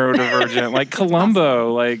neurodivergent. Like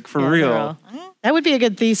Columbo, like for real. That would be a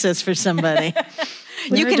good thesis for somebody.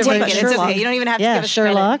 You can take it. It's okay. You don't even have to give us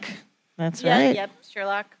Sherlock. credit. That's right. Yep,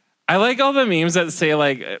 Sherlock. I like all the memes that say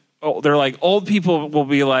like, they're like, old people will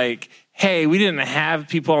be like, hey, we didn't have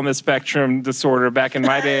people on the spectrum disorder back in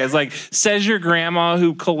my day. It's like, says your grandma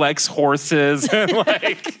who collects horses and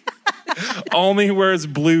like only wears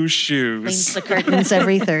blue shoes. Cleans the curtains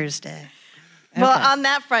every Thursday. Well, on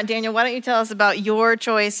that front, Daniel, why don't you tell us about your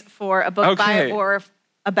choice for a book by or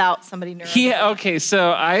about somebody neurodivergent? Okay,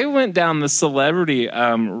 so I went down the celebrity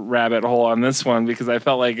rabbit hole on this one because I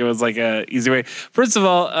felt like it was like a easy way. First of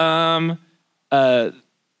all,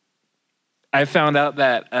 I found out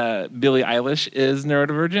that Billie Eilish is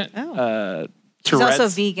neurodivergent. She's also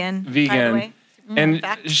vegan. By the way. And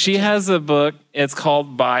she has a book. It's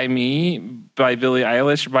called By Me, by Billie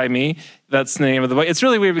Eilish, By Me. That's the name of the book. It's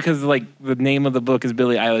really weird because like the name of the book is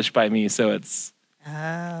Billie Eilish By Me, so it's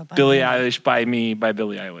Billie Eilish By Me by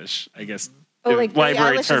Billie Eilish, I guess. Oh, like Billie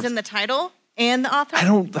library Eilish terms. is in the title and the author?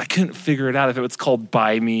 I couldn't figure it out if it was called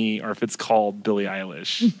By Me or if it's called Billie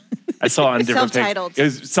Eilish. I saw it on different Self-titled. It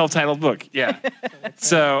was a self-titled book, yeah.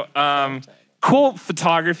 So, cool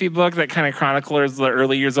photography book that kind of chronicles the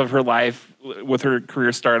early years of her life with her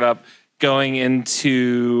career startup going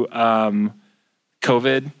into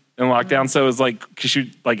COVID and lockdown. So it was like, because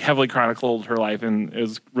she like heavily chronicled her life, and it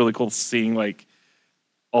was really cool seeing like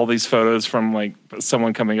all these photos from like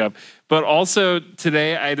someone coming up. But also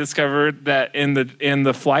today I discovered that in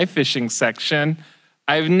the fly fishing section,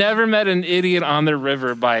 I've never met an idiot on the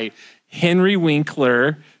river by Henry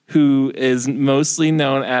Winkler, who is mostly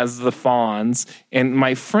known as the Fonz. And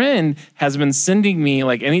my friend has been sending me,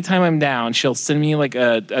 like, anytime I'm down, she'll send me, like,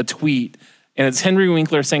 a tweet. And it's Henry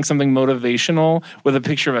Winkler saying something motivational with a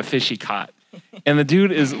picture of a fish he caught. And the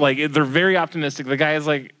dude is, like, they're very optimistic. The guy is,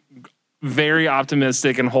 like, very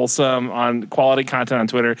optimistic and wholesome on quality content on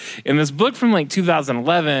Twitter. And this book from, like,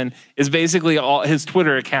 2011 is basically all his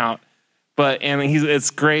Twitter account. It's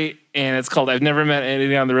great, and it's called I've Never Met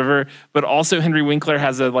Anybody on the River. But also Henry Winkler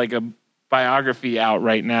has a biography out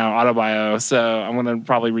right now, autobio. So I'm gonna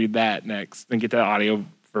probably read that next and get that audio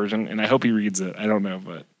version. And I hope he reads it. I don't know,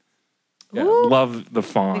 but yeah, love the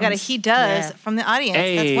Fonz. We got a he does from the audience.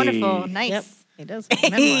 Hey. That's wonderful. Nice. Yep, he does.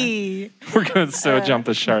 Hey. We're gonna jump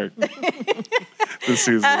the shark. This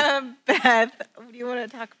season. Beth, what do you want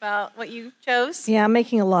to talk about what you chose? Yeah, I'm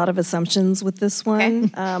making a lot of assumptions with this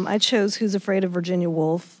one. I chose Who's Afraid of Virginia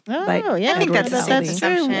Woolf. I think that's that's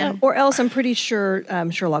true. Yeah. Or else I'm pretty sure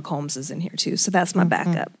Sherlock Holmes is in here too. So that's my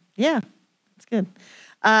backup. Yeah, that's good.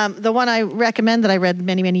 The one I recommend that I read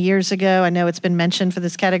many, many years ago, I know it's been mentioned for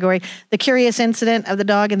this category, The Curious Incident of the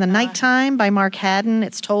Dog in the Nighttime by Mark Haddon.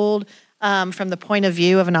 It's told from the point of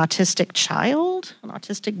view of an autistic child, an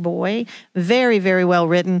autistic boy. Very, very well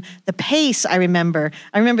written. The pace, I remember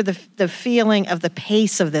the feeling of the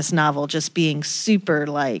pace of this novel just being super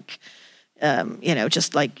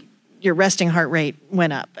just like your resting heart rate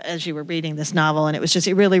went up as you were reading this novel. And it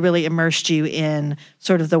really, really immersed you in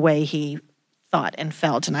sort of the way he thought and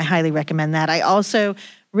felt. And I highly recommend that. I also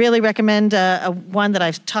really recommend one that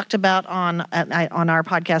I've talked about on our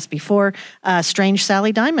podcast before, Strange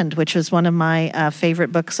Sally Diamond, which was one of my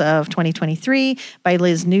favorite books of 2023 by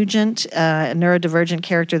Liz Nugent, a neurodivergent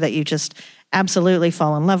character that you just absolutely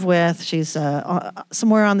fall in love with. She's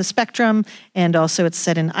somewhere on the spectrum, and also it's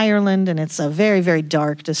set in Ireland, and it's a very, very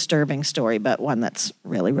dark, disturbing story, but one that's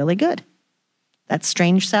really, really good. That's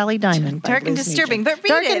Strange Sally Diamond. Dark and disturbing, but read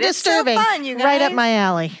Dark it. and disturbing. It's so fun, you guys. Right up my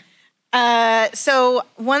alley. So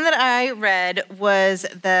one that I read was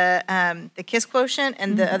the Kiss Quotient,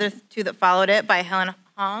 and the other two that followed it by Helen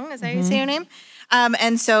Hong. Is that how you say her name?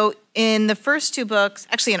 And so in the first two books,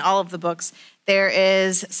 actually in all of the books, there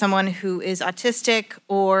is someone who is autistic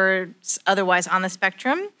or otherwise on the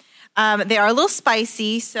spectrum. They are a little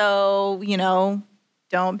spicy, so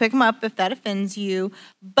don't pick them up if that offends you.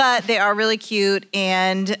 But they are really cute,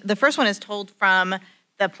 and the first one is told from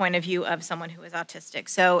the point of view of someone who is autistic.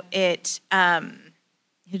 So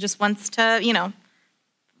he just wants to,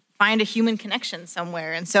 find a human connection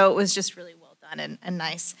somewhere. And so it was just really well done and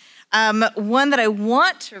nice. One that I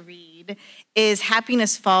want to read is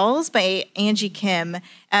Happiness Falls by Angie Kim.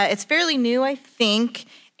 It's fairly new, I think.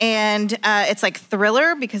 And it's like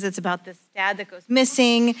thriller because it's about this dad that goes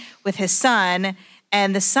missing with his son.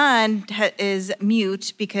 And the son is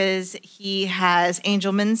mute because he has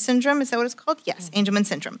Angelman syndrome. Is that what it's called? Yes, Angelman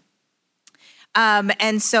syndrome.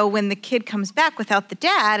 And so when the kid comes back without the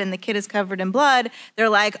dad and the kid is covered in blood, they're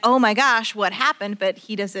like, oh my gosh, what happened? But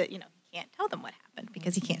he doesn't, he can't tell them what happened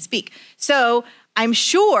because he can't speak. So I'm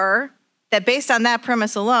sure that based on that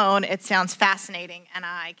premise alone, it sounds fascinating, and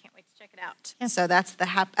I can't wait to check it out. Yeah. So that's the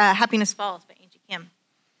Happiness Falls by Angie Kim.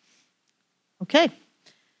 Okay.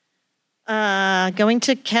 Going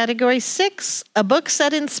to category 6, a book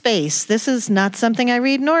set in space. This is not something I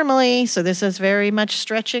read normally, so this is very much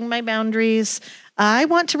stretching my boundaries. I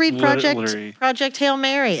want to read Project Hail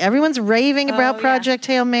Mary. Everyone's raving about Project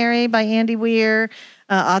Hail Mary by Andy Weir,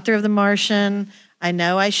 author of The Martian. I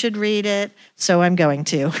know I should read it, so I'm going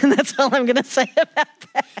to. And that's all I'm going to say about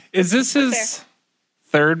that. Is this his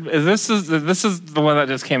third? This is the one that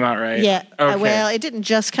just came out, right? Yeah. Okay. Well, it didn't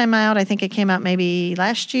just come out. I think it came out maybe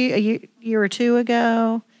last year, a year or two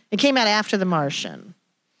ago. It came out after The Martian.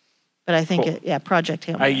 But I think, Project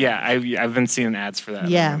Hail Mary. I've been seeing ads for that.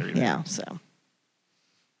 Yeah, so.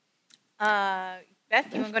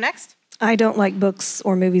 Beth, you want to go next? I don't like books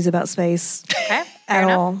or movies about space at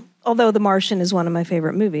all. Although The Martian is one of my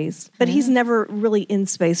favorite movies. But he's never really in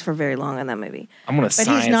space for very long in that movie. I'm going to science.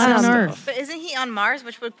 But he's not on Earth. But isn't he on Mars,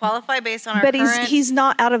 which would qualify based on our current... But he's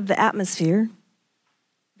not out of the atmosphere.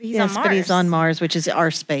 But he's on Mars. But he's on Mars, which is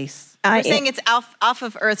our space. We're saying it's off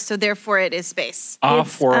of Earth, so therefore it is space.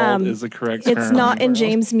 Off-world is the correct term. It's not in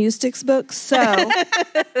James Mustick's book, so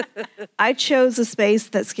I chose a space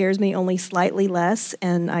that scares me only slightly less,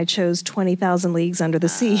 and I chose 20,000 Leagues Under the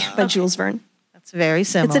Sea by Jules Verne. It's very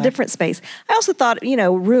similar. It's a different space. I also thought,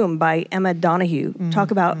 Room by Emma Donoghue, talk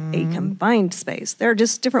about a combined space. There are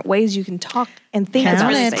just different ways you can talk and think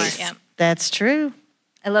about space. Yeah. That's true.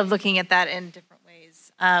 I love looking at that in different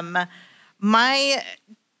ways.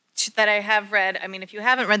 That I have read, if you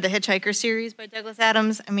haven't read the Hitchhiker series by Douglas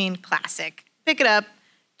Adams, classic. Pick it up.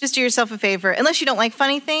 Just do yourself a favor. Unless you don't like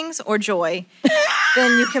funny things or joy,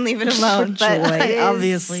 then you can leave it alone. But I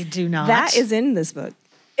obviously do not. That is in this book.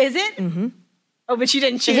 Is it? Mm-hmm. Oh, but you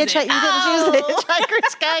didn't choose it. You didn't choose the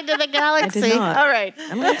Hitchhiker's Guide to the Galaxy. I did not. All right.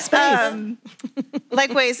 I'm like space.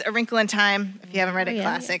 Likewise, A Wrinkle in Time, if you haven't read it,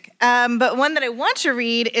 classic. But one that I want to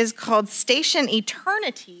read is called Station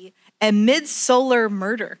Eternity, A Mid-Solar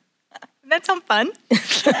Murder. That sounds fun.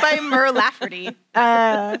 By Mur Lafferty.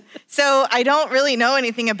 So I don't really know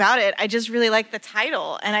anything about it. I just really like the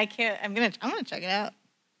title, and I'm gonna check it out.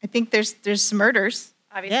 I think there's some murders.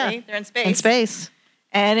 Obviously, they're in space. In space,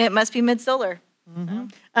 and it must be mid-solar. Mm-hmm.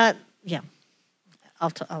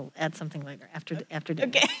 I'll add something later after dinner.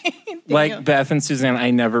 Okay. Like Beth and Suzanne, I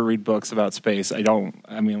never read books about space. You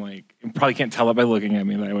probably can't tell it by looking at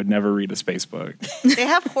me that I would never read a space book. They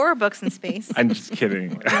have horror books in space. I'm just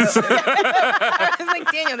kidding. I was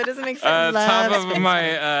like, Daniel, that doesn't make sense.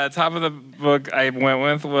 Top of the book I went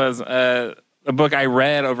with was a book I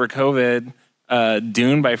read over COVID,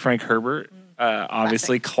 Dune by Frank Herbert.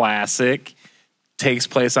 Obviously classic. Takes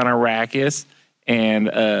place on Arrakis. And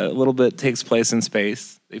a little bit takes place in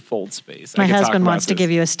space. They fold space. My husband wants to give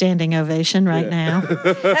you a standing ovation right now.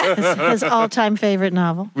 It's his all-time favorite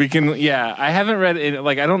novel. I haven't read it.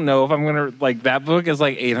 I don't know if I'm going to, that book is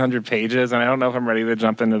 800 pages, and I don't know if I'm ready to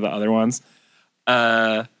jump into the other ones.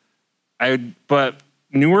 But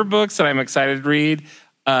newer books that I'm excited to read.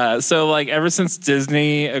 Ever since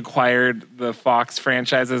Disney acquired the Fox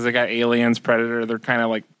franchises, they got Aliens, Predator, they're kind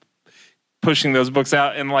of pushing those books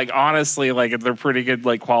out, and honestly, they're pretty good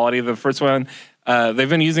quality. The first one, they've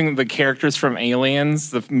been using the characters from Aliens,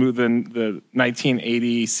 the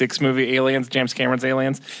 1986 movie Aliens, James Cameron's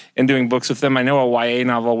Aliens, and doing books with them. I know a YA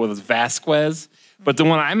novel with Vasquez, but the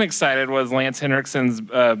one I'm excited was Lance Henriksen's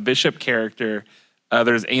Bishop character.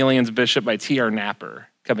 There's Aliens Bishop by T.R. Napper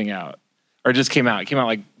coming out, or it just came out. It came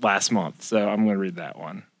out last month, so I'm going to read that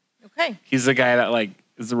one. Okay. He's the guy that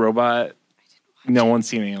is a robot. No one's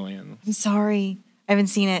seen Aliens. I'm sorry. I haven't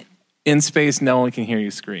seen it. In space, no one can hear you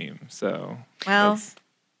scream. So,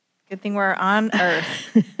 good thing we're on Earth.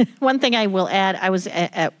 One thing I will add, I was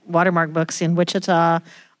at Watermark Books in Wichita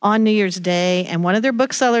on New Year's Day, and one of their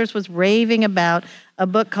booksellers was raving about a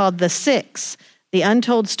book called The Six, The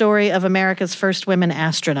Untold Story of America's First Women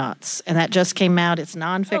Astronauts. And that just came out. It's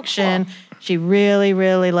nonfiction. Oh, cool. She really,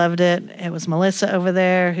 really loved it. It was Melissa over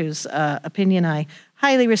there, whose opinion I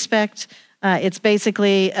highly respect. It's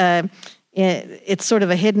basically, it's sort of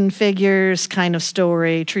a hidden figures kind of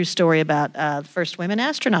story, true story about first women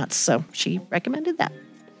astronauts. So she recommended that.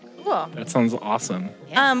 Cool. That sounds awesome.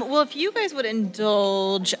 Yeah. Well, if you guys would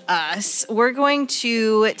indulge us, we're going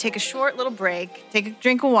to take a short little break, take a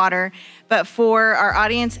drink of water. But for our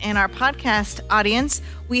audience and our podcast audience,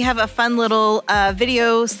 we have a fun little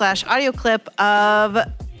video/audio clip of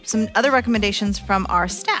some other recommendations from our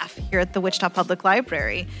staff here at the Wichita Public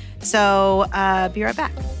Library. So be right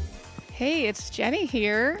back. Hey, it's Jenny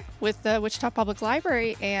here with the Wichita Public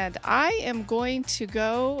Library, and I am going to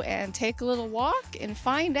go and take a little walk and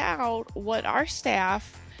find out what our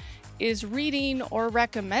staff is reading or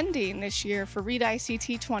recommending this year for Read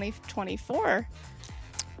ICT 2024.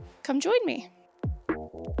 Come join me.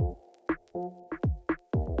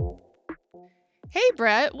 Hey,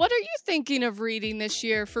 Brett, what are you thinking of reading this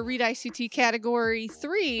year for Read ICT Category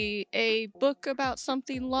 3, a book about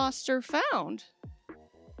something lost or found?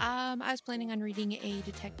 I was planning on reading a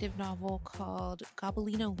detective novel called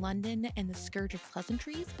Gobelino London and the Scourge of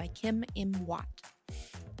Pleasantries by Kim M. Watt.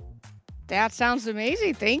 That sounds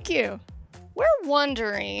amazing. Thank you. We're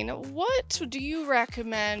wondering, what do you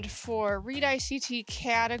recommend for Read ICT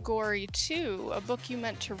Category 2, a book you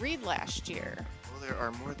meant to read last year? Well, there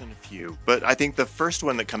are more than a few, but I think the first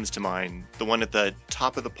one that comes to mind, the one at the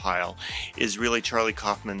top of the pile, is really Charlie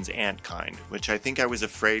Kaufman's Ant Kind, which I think I was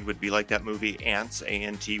afraid would be like that movie Ants,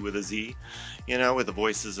 A-N-T with a Z, you know, with the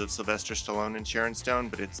voices of Sylvester Stallone and Sharon Stone,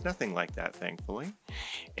 but it's nothing like that, thankfully.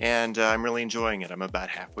 And I'm really enjoying it. I'm about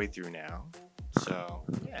halfway through now. So,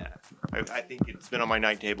 yeah, I think it's been on my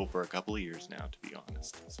night table for a couple of years now, to be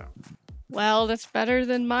honest. So, well, that's better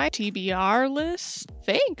than my TBR list.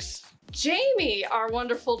 Thanks. Jamie, our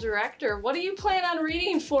wonderful director, what do you plan on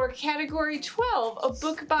reading for Category 12, a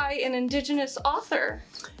book by an Indigenous author?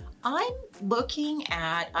 I'm looking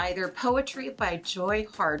at either poetry by Joy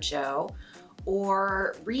Harjo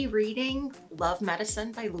or rereading Love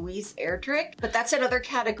Medicine by Louise Erdrich, but that's another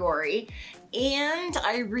category. And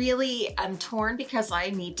I really am torn because I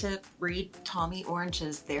need to read Tommy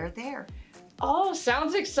Orange's There, There. Oh,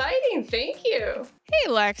 sounds exciting. Thank you. Hey,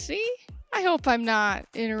 Lexi. I hope I'm not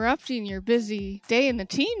interrupting your busy day in the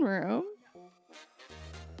teen room.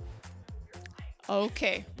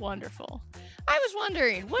 Okay, wonderful. I was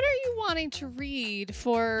wondering, what are you wanting to read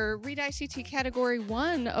for Read ICT Category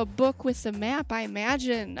 1, a book with a map? I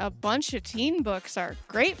imagine a bunch of teen books are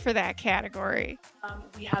great for that category.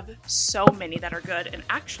 We have so many that are good, and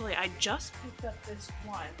actually I just picked up this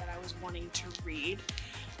one that I was wanting to read,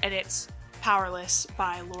 and it's Powerless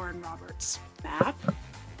by Lauren Roberts Map.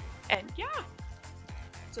 And yeah,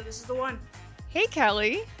 so this is the one. Hey,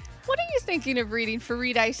 Kelly. What are you thinking of reading for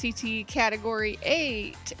Read ICT Category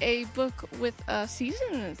 8, a book with a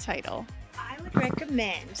season in the title? I would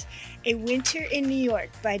recommend A Winter in New York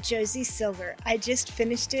by Josie Silver. I just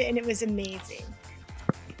finished it and it was amazing.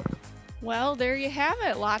 Well, there you have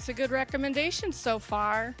it. Lots of good recommendations so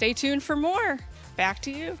far. Stay tuned for more. Back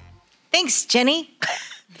to you. Thanks, Jenny.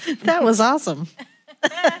 That was awesome.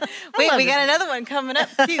 Wait, we got another one coming up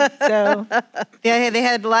too. So yeah, they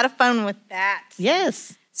had a lot of fun with that.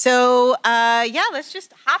 Yes. So let's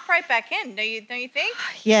just hop right back in. Don't you think?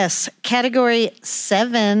 Yes. Category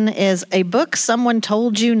 7 is a book someone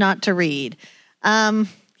told you not to read.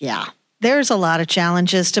 Yeah. There's a lot of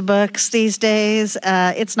challenges to books these days.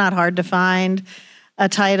 It's not hard to find a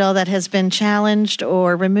title that has been challenged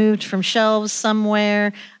or removed from shelves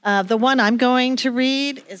somewhere. The one I'm going to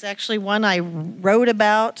read is actually one I wrote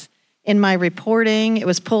about in my reporting. It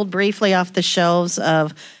was pulled briefly off the shelves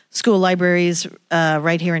of school libraries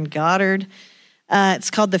right here in Goddard.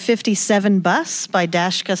 It's called The 57 Bus by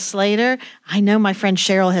Dashka Slater. I know my friend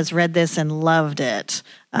Cheryl has read this and loved it.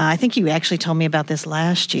 I think you actually told me about this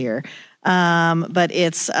last year. But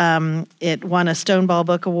it won a Stoneball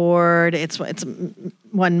Book Award. It's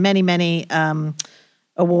won many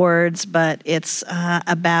awards, but it's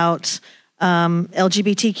about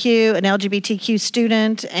LGBTQ, an LGBTQ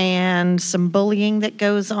student, and some bullying that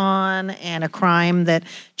goes on, and a crime that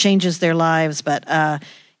changes their lives. But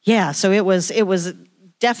so it was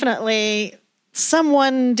definitely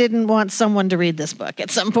someone didn't want someone to read this book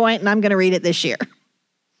at some point, and I'm going to read it this year.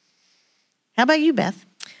 How about you, Beth?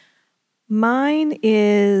 Mine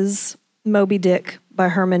is Moby Dick by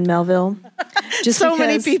Herman Melville. Just so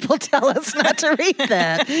many people tell us not to read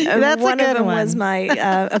that. That's one a good of them one. was my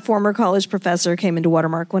a former college professor came into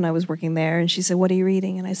Watermark when I was working there, and she said, "What are you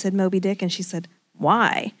reading?" And I said, "Moby Dick," and she said,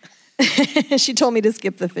 "Why?" She told me to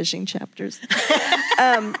skip the fishing chapters.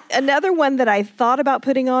 Another one that I thought about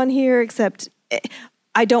putting on here, except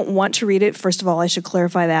I don't want to read it. First of all, I should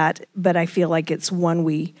clarify that, but I feel like it's one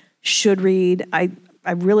we should read.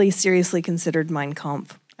 I really seriously considered Mein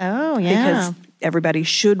Kampf. Oh, yeah. Because everybody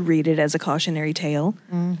should read it as a cautionary tale.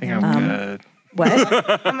 I think I'm good. What?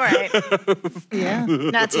 I'm all right. Yeah.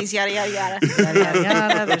 Nazis, yada, yada, yada. Yada, yada,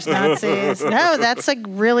 yada. There's Nazis. No, that's a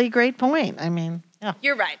really great point. I mean, yeah.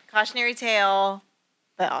 You're right. Cautionary tale,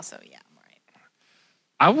 but also, yeah, I'm all right.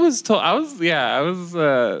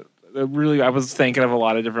 I was thinking of a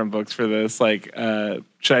lot of different books for this. Like,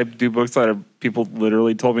 should I do books that people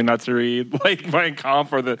literally told me not to read, like Mein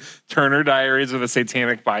Kampf or the Turner Diaries or the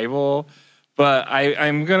Satanic Bible? But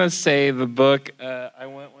I'm gonna say the book I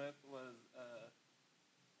went with was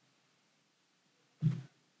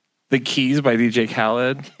The Keys by DJ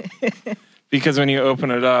Khaled, because when you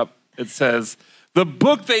open it up, it says the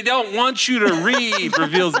book they don't want you to read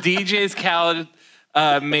reveals DJ's Khaled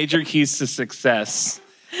major keys to success.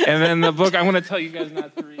 And then the book I'm going to tell you guys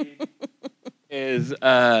not to read is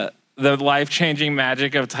The Life-Changing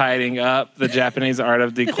Magic of Tidying Up, The Japanese Art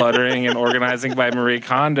of Decluttering and Organizing by Marie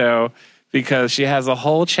Kondo, because she has a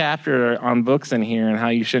whole chapter on books in here and how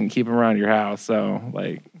you shouldn't keep them around your house. So,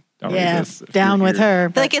 like, don't read this. Down with her.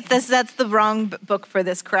 I feel like that's the wrong book for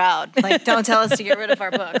this crowd. Like, don't tell us to get rid of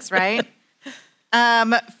our books, right?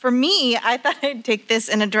 For me, I thought I'd take this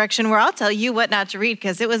in a direction where I'll tell you what not to read,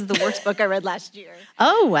 because it was the worst book I read last year.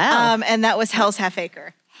 Oh, wow. And that was Hell's Half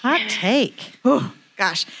Acre. Hot take. Oh,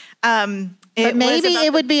 gosh. But maybe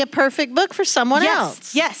it would be a perfect book for someone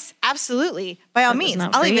else. Yes, absolutely. By all That was means.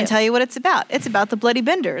 not I'll for even you. tell you what it's about. It's about the Bloody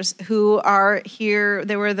Benders, who are here.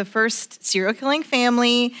 They were the first serial killing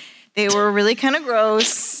family. They were really kind of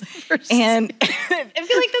gross. And I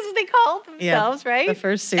feel like that's what they called themselves, right? The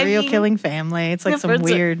first serial killing family. It's like some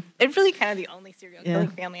weird. It's really kind of the only serial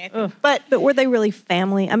killing family, I think. Ugh. But But were they really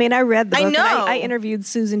family? I mean, I read the book. I and know. I interviewed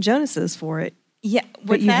Susan Jonas for it, yeah, but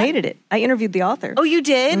what's you that? hated it. I interviewed the author. Oh, you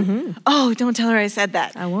did? Oh, don't tell her I said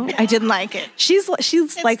that. I won't. I didn't like it. She's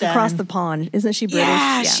like done. across the pond, isn't she? British?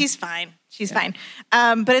 Yeah, she's fine. She's fine.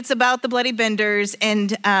 But it's about the Bloody Benders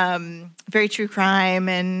and very true crime.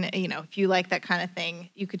 And, if you like that kind of thing,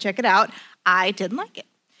 you could check it out. I didn't like it.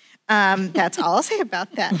 That's all I'll say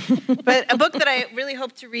about that. But a book that I really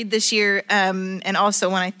hope to read this year, and also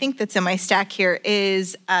one I think that's in my stack here,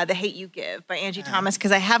 is The Hate You Give by Angie Thomas,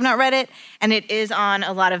 because I have not read it, and it is on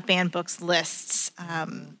a lot of banned books lists.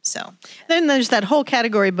 Then there's that whole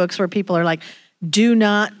category of books where people are like, do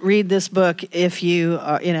not read this book if you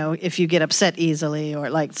are, if you get upset easily, or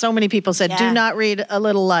like so many people said, do not read A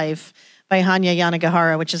Little Life by Hanya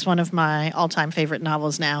Yanagihara, which is one of my all-time favorite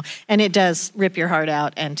novels now. And it does rip your heart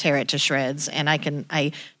out and tear it to shreds. And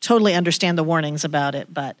I totally understand the warnings about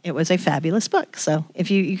it, but it was a fabulous book. So if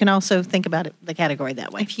you can also think about it, the category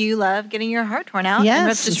that way. If you love getting your heart torn out and ripped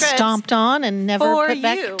Yes, to and shreds, stomped on and never for put you.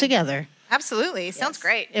 back together. Absolutely. Sounds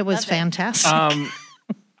great. It was Love fantastic.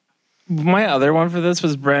 My other one for this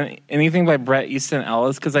was anything by Bret Easton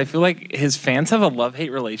Ellis, because I feel like his fans have a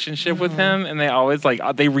love-hate relationship with him, and they always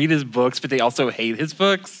they read his books, but they also hate his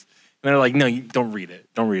books. And they're like, no, you don't read it.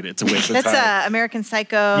 Don't read it. It's a waste of time. That's American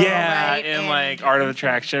Psycho. Yeah, right? and like Art of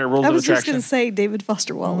Attraction, or Rules I of was just Attraction. going to say David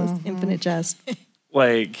Foster Wallace, Infinite Jest.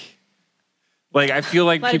 Like I feel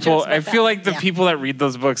like people. I feel like the people that read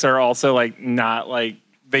those books are also like not like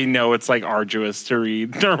they know it's like arduous to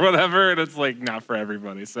read or whatever, and it's like not for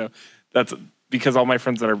everybody. So that's because all my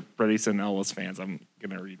friends that are Bret Easton Ellis fans, I'm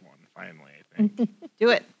gonna read one finally. I think. Do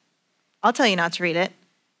it. I'll tell you not to read it.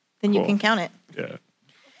 Then you can count it. Yeah.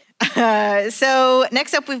 So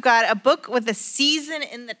next up, we've got a book with a season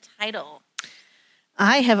in the title.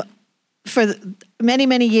 I have, for many,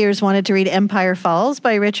 many years, wanted to read Empire Falls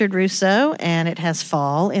by Richard Russo, and it has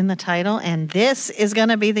fall in the title, and this is going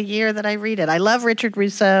to be the year that I read it. I love Richard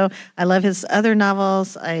Russo. I love his other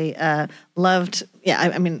novels. I loved,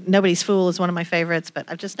 I mean, Nobody's Fool is one of my favorites, but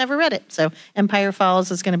I've just never read it, so Empire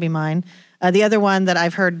Falls is going to be mine. The other one that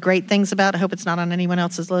I've heard great things about, I hope it's not on anyone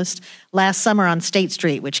else's list, Last Summer on State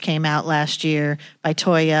Street, which came out last year by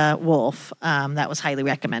Toya Wolf. That was highly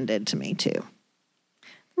recommended to me, too. There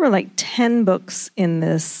were like 10 books in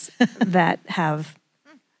this that have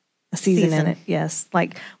a season in it. Yes,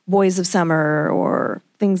 like Boys of Summer or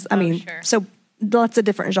things. I mean, so lots of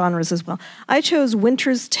different genres as well. I chose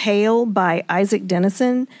Winter's Tale by Isaac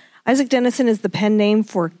Dennison. Isaac Dennison is the pen name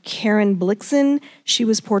for Karen Blixen. She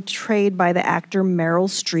was portrayed by the actor Meryl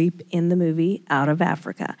Streep in the movie Out of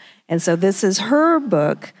Africa. And so this is her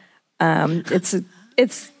book.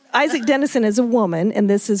 It's Isaac Dennison is a woman, and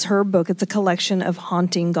this is her book. It's a collection of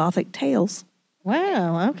haunting Gothic tales.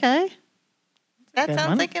 Wow, okay. That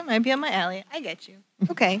sounds like it might be on my alley. I get you.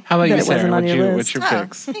 Okay. How about you, it wasn't Sarah? on your list. What's your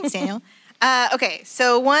picks? Thanks, Daniel. Okay,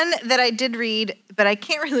 so one that I did read, but I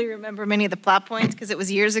can't really remember many of the plot points because it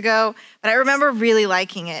was years ago, but I remember really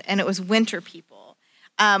liking it, and it was Winter People.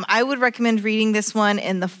 I would recommend reading this one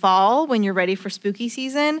in the fall when you're ready for spooky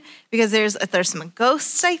season because there's some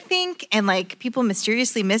ghosts, I think, and like people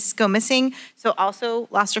mysteriously go missing, so also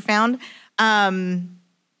lost or found.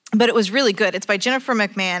 But it was really good. It's by Jennifer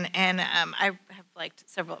McMahon, and I have liked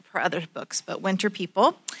several of her other books, but Winter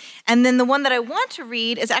People. And then the one that I want to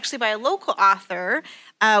read is actually by a local author.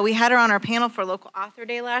 We had her on our panel for Local Author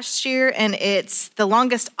Day last year, and it's The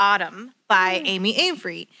Longest Autumn by Amy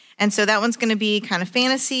Avery. And so that one's going to be kind of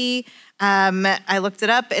fantasy. I looked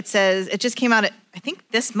it up. It says it just came out, I think,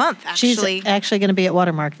 this month, actually. She's actually going to be at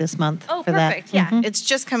Watermark this month for perfect. that. Yeah, it's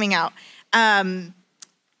just coming out.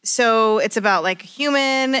 So it's about like a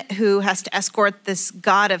human who has to escort this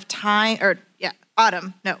god of time,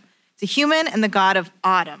 autumn. No, it's a human and the god of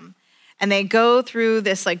autumn. And they go through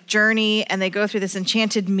this like journey and they go through this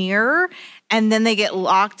enchanted mirror and then they get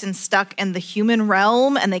locked and stuck in the human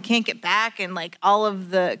realm and they can't get back and like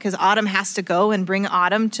because autumn has to go and bring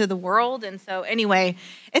autumn to the world. And so anyway,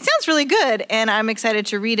 it sounds really good and I'm excited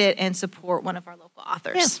to read it and support one of our local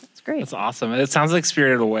authors. Yeah, that's great. That's awesome. It sounds like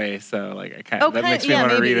Spirited Away, so like that makes me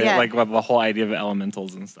want to read it, like with the whole idea of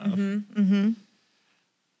elementals and stuff.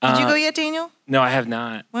 Did you go yet, Daniel? No, I have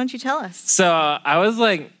not. Why don't you tell us? So I was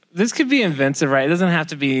like, this could be inventive, right? It doesn't have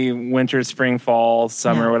to be winter, spring, fall,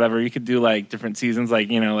 summer, whatever. You could do like different seasons, like,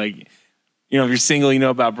 if you're single, you know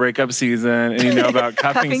about breakup season and you know about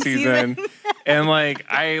cuffing season. And like,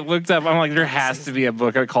 I looked up, I'm like, there has to be a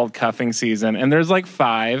book called Cuffing Season. And there's like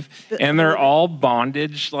 5 and they're all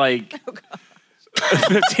bondage, like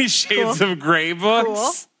 50 Shades of Grey books.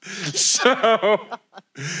 Cool. So,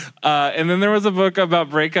 and then there was a book about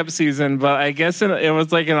breakup season, but I guess it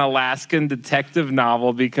was like an Alaskan detective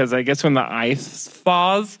novel because I guess when the ice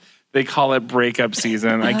thaws, they call it breakup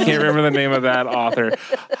season. I can't remember the name of that author.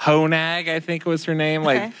 Honag, I think was her name,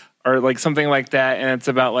 or like something like that. And it's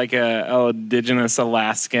about like a indigenous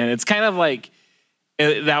Alaskan. It's kind of like,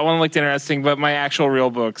 that one looked interesting, but my actual real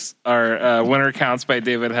books are Winter Counts by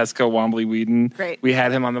David Hesko Wombly Whedon. Great. We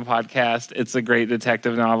had him on the podcast. It's a great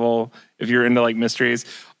detective novel if you're into like mysteries.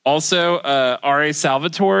 Also, R.A.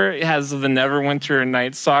 Salvatore has the Neverwinter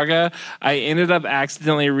Nights saga. I ended up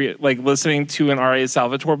accidentally listening to an R.A.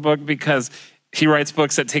 Salvatore book because he writes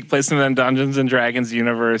books that take place in the Dungeons and Dragons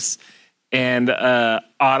universe, and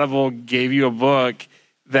Audible gave you a book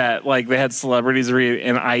that like they had celebrities read,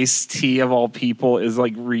 and Ice-T of all people is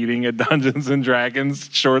like reading a Dungeons and Dragons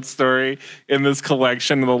short story in this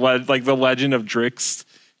collection, the Legend of Drix,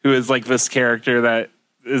 who is like this character that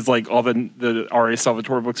is like all the R.A.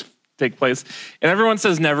 Salvatore books take place. And everyone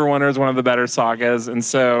says Neverwinter is one of the better sagas, and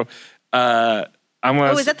so I'm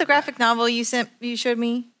gonna. Oh, is that the graphic novel you showed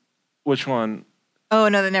me? Which one? Oh,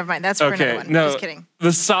 no, never mind. That's for another one. No, Just kidding.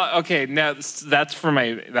 Now that's for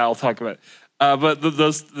that I'll talk about. But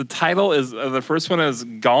the title is, the first one is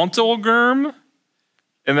Gauntlgurm,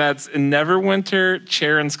 and that's Neverwinter,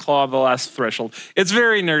 Charon's Claw, The Last Threshold. It's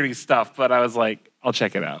very nerdy stuff, but I was like, I'll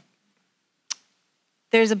check it out.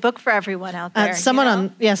 There's a book for everyone out there. Someone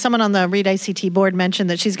on the Read ICT board mentioned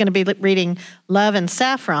that she's going to be reading Love and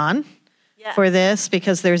Saffron for this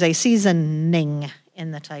because there's a seasoning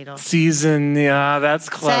in the title. Yeah, that's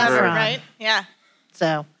clever. Saffron, right? Yeah.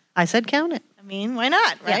 So I said count it. I mean, why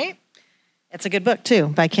not, right? Yeah. It's a good book, too,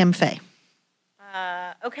 by Kim Fay.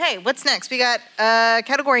 Okay, what's next? We got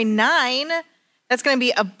category 9. That's going to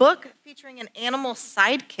be a book featuring an animal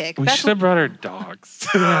sidekick. We should have brought our dogs.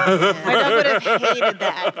 My dog would have hated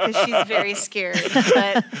that because she's very scared.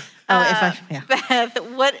 But Beth,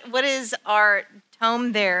 what is our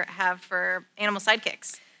tome there have for animal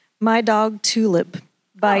sidekicks? My Dog Tulip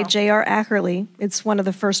by J.R. Ackerley. It's one of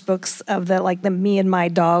the first books of the me and my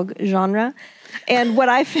dog genre. And what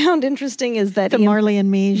I found interesting is that the Marley and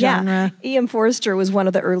Me genre. Yeah, E.M. Forster was one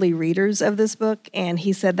of the early readers of this book, and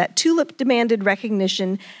he said that Tulip demanded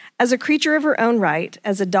recognition as a creature of her own right,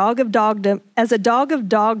 as a dog of dogdom,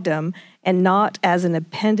 and not as an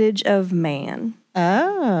appendage of man.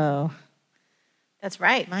 Oh, that's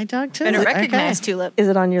right. My Dog Tulip. Better recognize Tulip. Is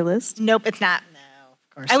it on your list? Nope, it's not. No,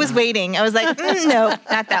 of course. I was waiting. I was like, no,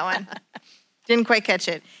 not that one. Didn't quite catch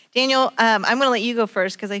it. Daniel, I'm going to let you go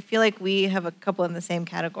first because I feel like we have a couple in the same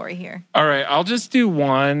category here. All right, I'll just do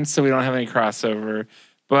one so we don't have any crossover.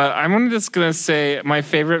 But I'm just going to say my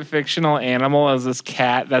favorite fictional animal is this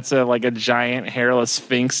cat that's a giant hairless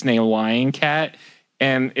sphinx named Lion Cat.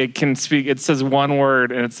 And it can speak, it says one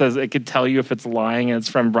word, and it says it could tell you if it's lying, and it's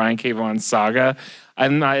from Brian K. Vaughan's Saga.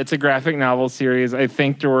 It's a graphic novel series. I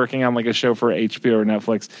think they're working on a show for HBO or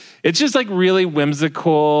Netflix. It's just really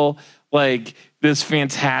whimsical, this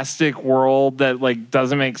fantastic world that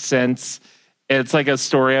doesn't make sense. It's a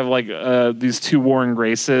story of these two warring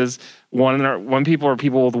races. One people are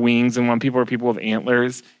people with wings, and one people are people with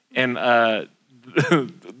antlers. And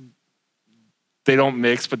they don't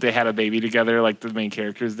mix, but they had a baby together, like the main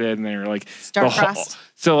characters did, and they were star-crossed.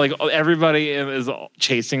 So everybody is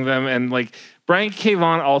chasing them, and Brian K.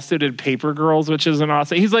 Vaughan also did Paper Girls, which is an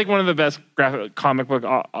awesome. He's one of the best graphic comic book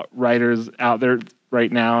writers out there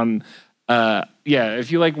right now, and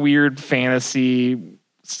if you like weird fantasy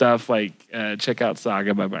stuff, check out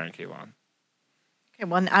Saga by Brian K. Vaughan. Okay,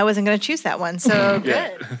 well, I wasn't going to choose that one, so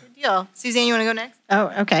good. Good deal. Suzanne, you want to go next?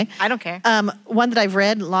 Oh, okay. I don't care. One that I've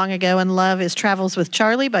read long ago and love is Travels with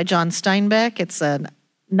Charlie by John Steinbeck. It's a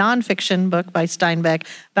nonfiction book by Steinbeck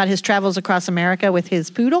about his travels across America with his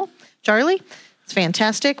poodle, Charlie. It's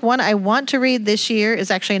fantastic. One I want to read this year is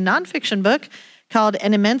actually a nonfiction book called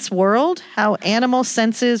An Immense World, How Animal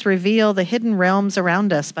Senses Reveal the Hidden Realms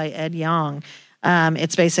Around Us by Ed Yong.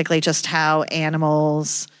 It's basically just how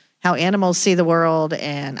animals see the world,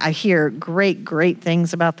 and I hear great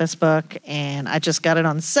things about this book, and I just got it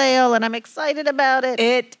on sale, and I'm excited about it.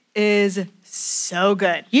 It is so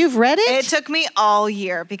good. You've read it? It took me all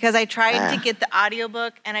year because I tried to get the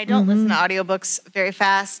audiobook, and I don't listen to audiobooks very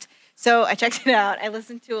fast, so I checked it out. I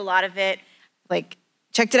listened to a lot of it,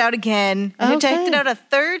 checked it out again, and I checked it out a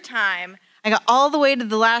third time. I got all the way to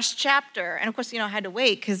the last chapter, and of course, I had to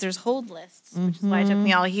wait because there's hold lists, which is why it took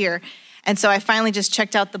me all year. And so I finally just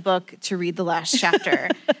checked out the book to read the last chapter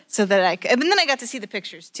so that I could. And then I got to see the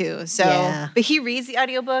pictures too. So, But he reads the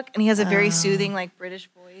audiobook and he has a very soothing, British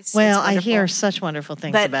voice. Well, I hear such wonderful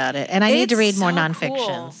things about it. And I need to read more nonfiction.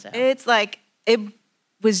 Cool. So. It's it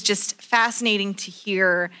was just fascinating to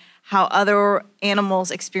hear how other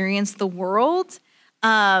animals experience the world.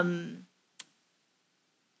 Yeah.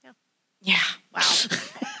 Wow.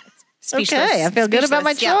 Okay. I feel good about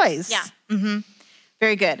my choice. Yeah. Mm-hmm.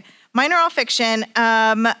 Very good. Mine are all fiction.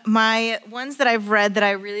 My ones that I've read that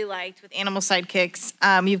I really liked with animal sidekicks,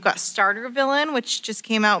 you've got Starter Villain, which just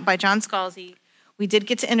came out by John Scalzi. We did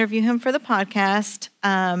get to interview him for the podcast.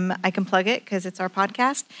 I can plug it because it's our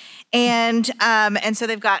podcast. And so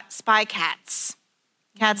they've got spy cats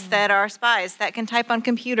that are spies that can type on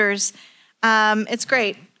computers. It's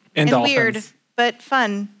great and weird, but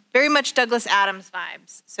fun. Very much Douglas Adams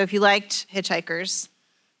vibes. So if you liked Hitchhikers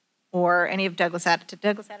or any of Douglas Adams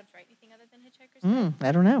write anything other than Hitchhikers?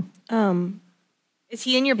 I don't know. Is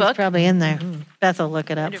he in your book? He's probably in there. Beth will look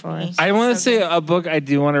it up for us. I want to say a book I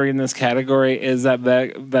do want to read in this category is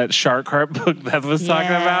that Shark Heart book Beth was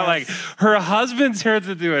talking about. Her husband's here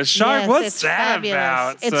to do a shark. Yes, What's that fabulous.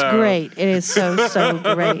 about? It's great. It is so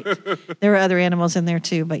great. There are other animals in there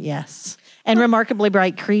too, but yes. And Remarkably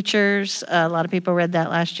Bright Creatures. A lot of people read that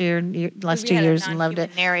last 2 years and loved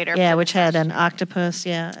it. Narrator. Yeah, which had an octopus,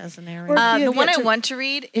 as a narrator. The one I want to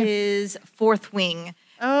read is Fourth Wing.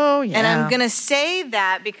 Oh, yeah. And I'm going to say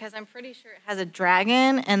that because I'm pretty sure it has a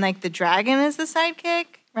dragon, and like the dragon is the sidekick,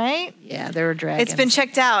 right? Yeah, there are dragons. It's been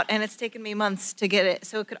checked out, and it's taken me months to get it.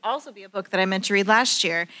 So it could also be a book that I meant to read last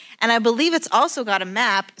year. And I believe it's also got a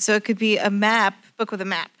map, so it could be a book with a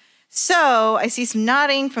map. So I see some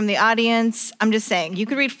nodding from the audience. I'm just saying, you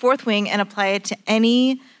could read Fourth Wing and apply it to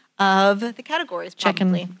any of the categories,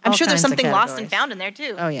 probably. I'm sure there's something lost and found in there,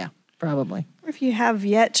 too. Oh, yeah. Probably. Or if you have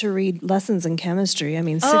yet to read Lessons in Chemistry, I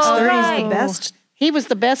mean, 630 is the best. He was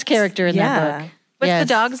the best character in that book. What's the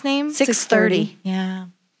dog's name? 630. Yeah.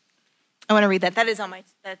 I want to read that. That's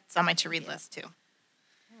on my to-read list, too.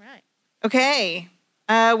 All right. Okay.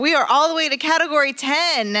 We are all the way to category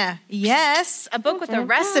 10. Yes, a book with a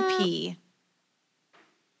recipe.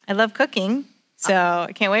 I love cooking, so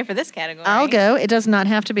I can't wait for this category. I'll go. It does not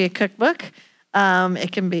have to be a cookbook.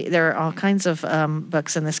 It can be. There are all kinds of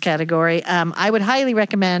books in this category. I would highly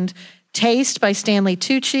recommend Taste by Stanley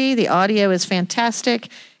Tucci. The audio is fantastic.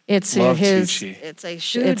 It's Love his. Tucci. It's a.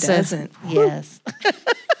 Who It's doesn't? Yes.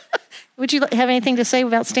 Would you have anything to say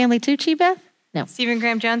about Stanley Tucci, Beth? No. Stephen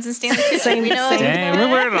Graham Jones and Stanley Tucci. Dang, we're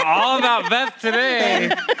learning all about Beth today.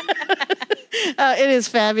 It is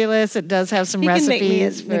fabulous. It does have some You can make me a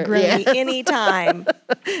recipes. Negroni anytime.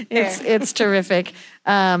 It's terrific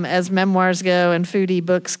as memoirs go and foodie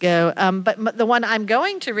books go. But the one I'm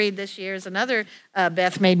going to read this year is another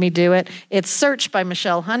Beth made me do it. It's Search by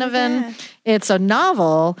Michelle Hunovan. Yeah. It's a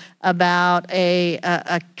novel about a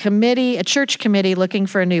church committee looking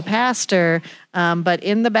for a new pastor. But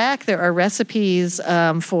in the back, there are recipes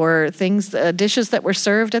for dishes that were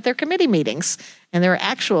served at their committee meetings. And there are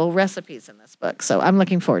actual recipes in this book. So I'm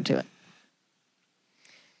looking forward to it. Do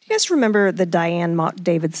you guys remember the Diane Mott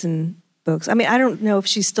Davidson books? I mean, I don't know if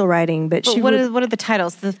she's still writing, but what are the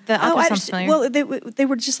titles? The author sounds familiar. Well, they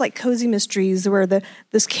were just like cozy mysteries where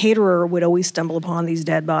this caterer would always stumble upon these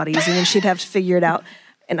dead bodies, and then she'd have to figure it out.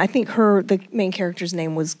 And I think the main character's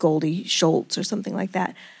name was Goldie Schultz or something like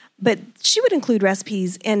that. But she would include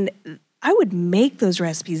recipes, and I would make those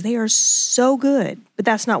recipes. They are so good, but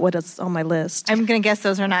that's not what's on my list. I'm going to guess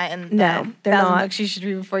those are not in No, they're 1,000 not. books you should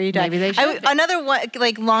read before you die. Maybe they should be. Another one,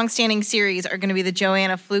 like long-standing series are going to be the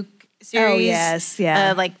Joanna Fluke series. Oh, yes,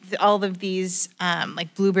 yeah. All of these,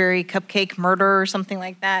 like blueberry cupcake murder or something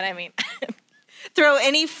like that. I mean, throw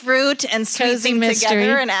any fruit and sweet Cozy thing mystery.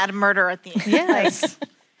 together and add murder at the end. Yes.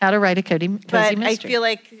 How to write a cozy mystery. But I feel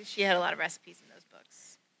like she had a lot of recipes in those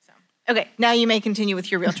books. So, okay, now you may continue with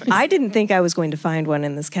your real choice. I didn't think I was going to find one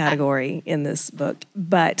in this category in this book,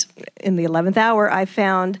 but in the 11th hour, I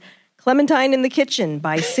found Clementine in the Kitchen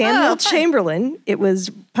by Samuel Chamberlain. It was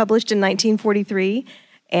published in 1943,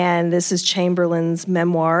 and this is Chamberlain's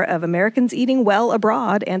memoir of Americans eating well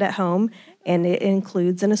abroad and at home, and it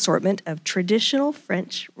includes an assortment of traditional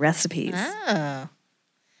French recipes. Oh.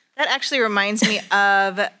 That actually reminds me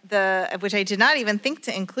of which I did not even think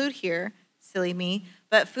to include here, silly me,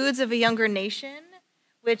 but Foods of a Younger Nation,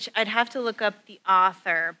 which I'd have to look up the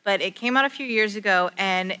author, but it came out a few years ago,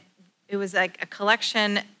 and it was like a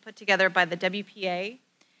collection put together by the WPA,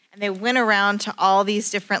 and they went around to all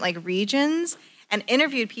these different like regions and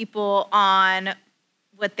interviewed people on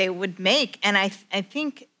what they would make, and I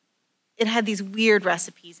think it had these weird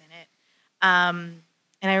recipes in it.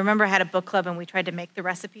 And I remember I had a book club and we tried to make the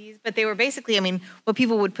recipes, but they were basically, what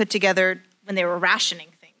people would put together when they were rationing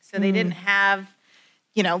things. So they didn't have,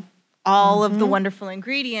 all of the wonderful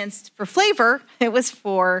ingredients for flavor. It was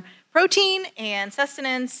for protein and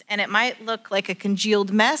sustenance, and it might look like a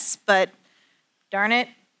congealed mess, but darn it,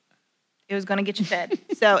 it was going to get you fed.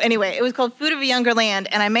 So anyway, it was called Food of a Younger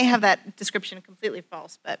Land, and I may have that description completely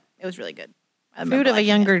false, but it was really good. Food of a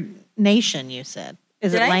Younger Nation, you said.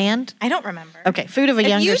 Is Did it I? land? I don't remember. Okay, Food of a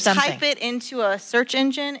Younger something. If you type it into a search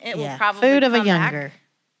engine, it will probably Food of a come back. Younger.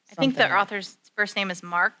 I think the something. author's first name is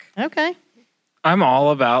Mark. Okay. I'm all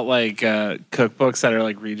about cookbooks that are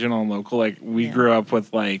like regional and local. Like we grew up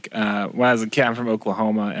with when I was a kid, I'm from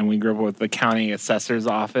Oklahoma, and we grew up with the county assessor's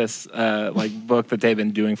office book that they've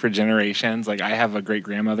been doing for generations. Like I have a great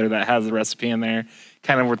grandmother that has a recipe in there.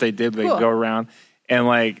 Kind of what they did, they go around and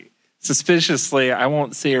suspiciously, I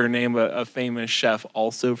won't say her name, but a famous chef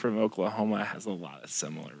also from Oklahoma has a lot of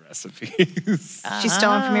similar recipes. She's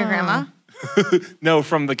stolen from your grandma? No,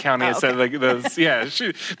 from the county.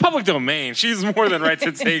 Public domain. She's more than right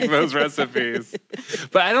to take those recipes.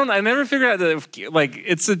 But I never figured out that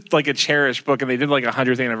it's a cherished book, and they did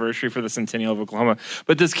 100th anniversary for the centennial of Oklahoma.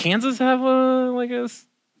 But does Kansas have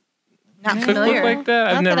Not cookbook familiar. like that?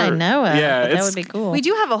 I've Not never. that I know of. Yeah, but that would be cool. We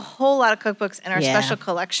do have a whole lot of cookbooks in our Yeah. special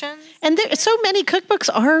collection. And so many cookbooks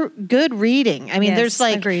are good reading. I mean, Yes,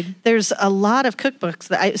 agreed. there's a lot of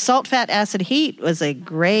cookbooks. Salt, Fat, Acid, Heat was a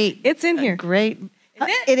great. It's in here. Great. Is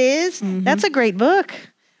it? It is. Mm-hmm. That's a great book.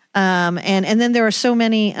 And then there are so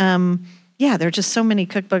many. There are just so many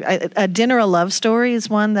cookbooks. A Dinner, a Love Story is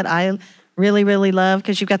one that I really, really love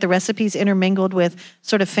because you've got the recipes intermingled with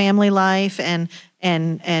sort of family life and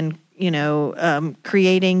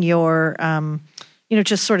creating your,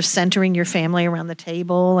 just sort of centering your family around the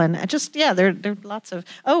table. And there are lots of,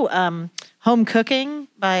 Home Cooking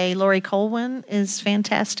by Laurie Colwin is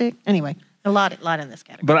fantastic. Anyway, a lot in this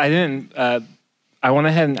category. But I didn't, I went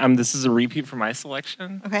ahead and, this is a repeat for my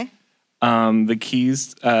selection. Okay. The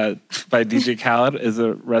Keys by DJ Khaled is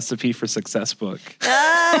a recipe for success book.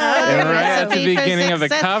 And right at the beginning of the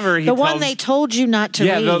cover, he one tells- they told you not to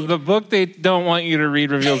read. Yeah, the book they don't want you to read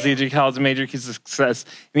reveals DJ Khaled's major keys to success.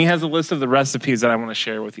 And he has a list of the recipes that I want to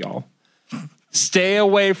share with y'all. Stay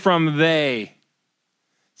away from they.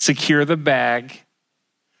 Secure the bag.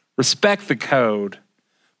 Respect the code.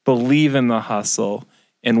 Believe in the hustle.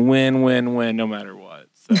 And win no matter what.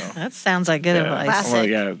 So That sounds like good advice. Classic.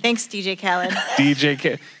 yeah. Thanks, DJ Khaled. DJ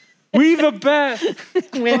Khaled. We the best.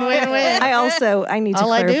 Win. I need to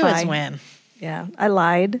All I clarify. do is win. Yeah, I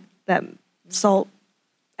lied. That salt,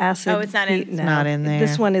 acid. Oh, it's not in- heat, no. Not in there.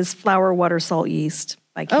 This one is Flour, Water, Salt, Yeast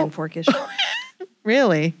by Ken Forkish.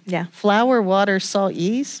 Really? Yeah. Flour, water, salt,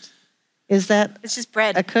 yeast? Is that It's just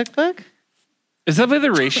bread. a cookbook? Is that by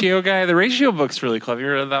the ratio guy? The ratio book's really clever.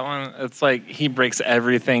 You read that one? It's like he breaks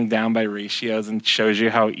everything down by ratios and shows you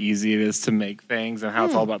how easy it is to make things and how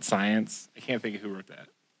it's all about science. I can't think of who wrote that.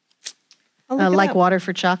 Like Water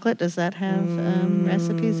for Chocolate, does that have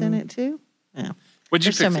recipes in it too? Yeah. What'd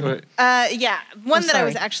you There's so pick? many. One that I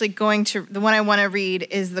was sorry. actually the one I want to read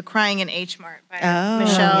is The Crying in H Mart by Oh,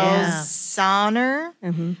 Michelle yeah. Sonner.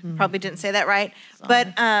 Probably didn't say that right. But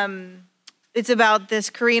it's about this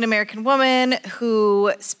Korean American woman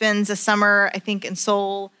who spends a summer, I think, in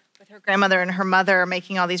Seoul with her grandmother and her mother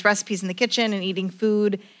making all these recipes in the kitchen and eating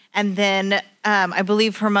food. And then I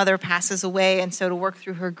believe her mother passes away. And so to work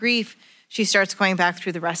through her grief, she starts going back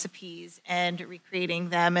through the recipes and recreating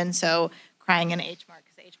them. And so Crying in H Mart,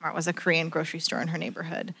 because H Mart was a Korean grocery store in her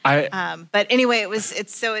neighborhood. But anyway, it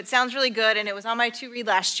sounds really good, and it was on my to read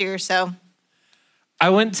last year. So I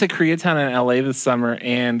went to Koreatown in LA this summer,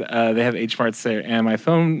 and they have H Marts there. And my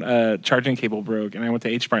phone charging cable broke, and I went to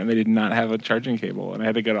H Mart, and they did not have a charging cable, and I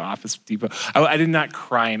had to go to Office Depot. I did not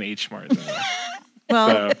cry in H Mart.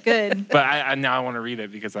 well, good. But I now I want to read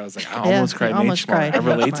it because I was like, I Yeah, almost cried in almost H Mart. cried. I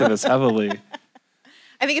relate to this heavily.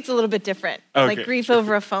 I think it's a little bit different, Okay. like grief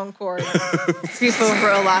over a phone cord, grief over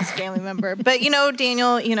a lost family member. But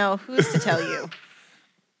Daniel, who's to tell you?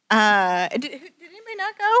 Did anybody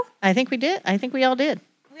not go? I think we did. I think we all did.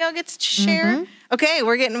 We all get to share. Okay,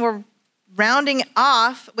 we're rounding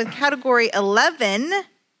off with category 11.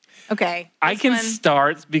 Okay, I can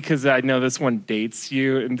start because I know this one dates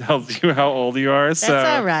you and tells you how old you are. That's So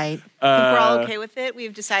all right. I think we're all okay with it.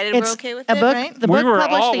 We've decided we're okay with a it, book. right? The book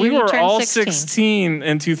published the year we you were turned all 16. 16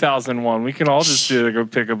 in 2001. We can all just go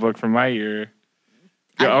pick a book from my year.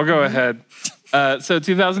 Yeah, I'll go ahead. So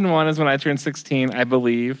 2001 is when I turned 16, I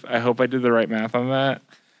believe. I hope I did the right math on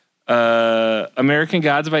that. American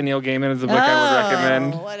Gods by Neil Gaiman is a book I would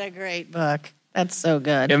recommend. What a great book. That's so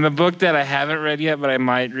good. And the book that I haven't read yet, but I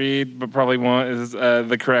might read, but probably won't, is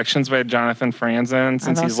The Corrections by Jonathan Franzen,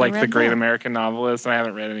 since he's also like the read great that. American novelist, and I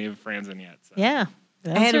haven't read any of Franzen yet. So. Yeah.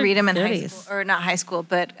 I had to read them in high goodies. school, or not high school,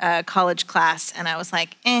 but college class, and I was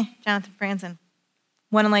like, Jonathan Franzen.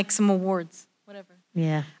 Won like some awards, whatever.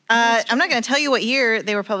 Yeah. I'm not going to tell you what year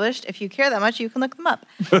they were published. If you care that much, you can look them up.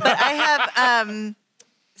 But I have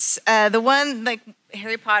the one, like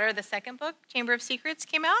Harry Potter, the second book, Chamber of Secrets,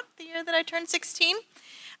 came out the year that I turned 16.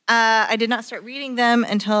 I did not start reading them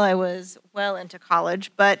until I was well into college.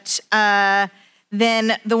 But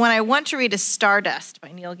then the one I want to read is Stardust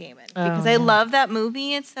by Neil Gaiman, because I love that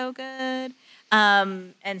movie. It's so good.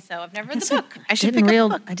 And so I've never read the book. I should pick up the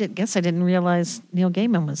book. I didn't realize Neil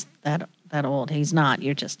Gaiman was that old. He's not.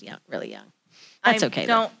 You're just young, really young. That's okay. I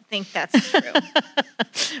don't think that's true.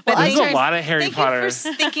 But There's a lot of Harry Potter. Thank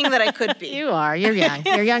you for thinking that I could be. You are. You're young.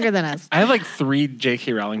 You're younger than us. I had like 3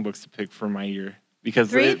 J.K. Rowling books to pick for my year because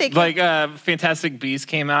Fantastic Beasts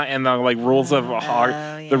came out, and the rules of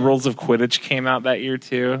the rules of Quidditch came out that year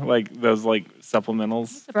too. Like those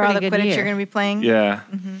supplementals For all the pretty good Quidditch year. you're going to be playing. Yeah.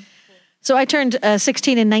 Mm-hmm. So I turned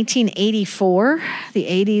 16 in 1984. The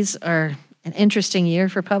 80s are an interesting year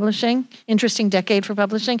for publishing, interesting decade for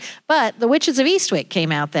publishing. But The Witches of Eastwick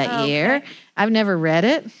came out that year. I've never read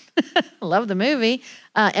it. Love the movie.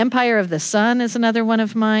 Empire of the Sun is another one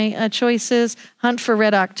of my choices. Hunt for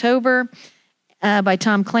Red October by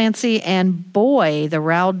Tom Clancy. And Boy, the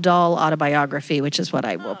Roald Dahl autobiography, which is what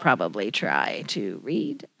I will probably try to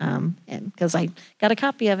read. And because I got a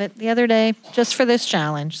copy of it the other day just for this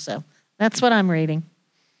challenge. So that's what I'm reading.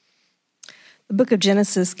 The Book of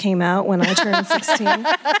Genesis came out when I turned 16.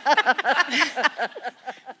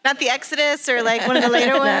 Not the Exodus or like one of the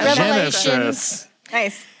later ones? Revelations.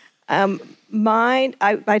 Nice.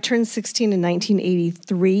 I turned 16 in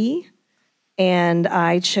 1983, and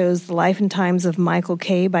I chose The Life and Times of Michael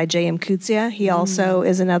Kay by J.M. Coetzee. He also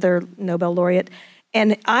is another Nobel laureate.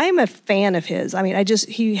 And I'm a fan of his. I mean,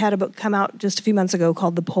 he had a book come out just a few months ago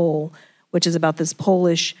called The Pole, which is about this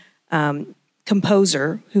Polish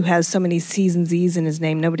composer who has so many C's and Z's in his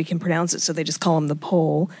name, nobody can pronounce it, so they just call him the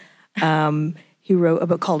Pole. He wrote a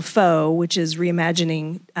book called Foe, which is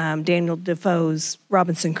reimagining Daniel Defoe's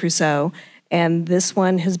Robinson Crusoe. And this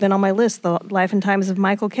one has been on my list, The Life and Times of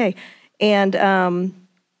Michael Kay. And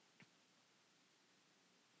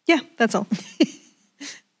yeah, that's all.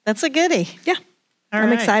 That's a goodie. Yeah,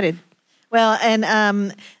 I'm excited. Well,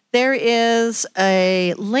 and there is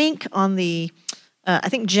a link on the I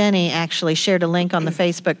think Jenny actually shared a link on the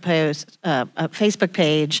Facebook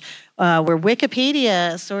page where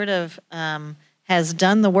Wikipedia sort of has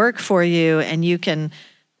done the work for you, and you can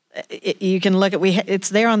look at it's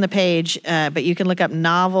there on the page, but you can look up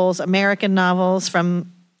novels, American novels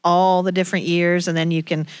from all the different years, and then you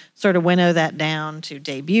can sort of winnow that down to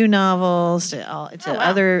debut novels, to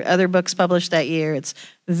other books published that year. It's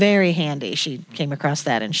very handy. She came across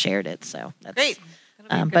that and shared it, so that's great.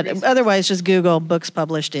 But otherwise, just Google books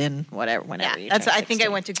published in whenever. Yeah, I think I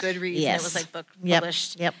went to Goodreads and it was like book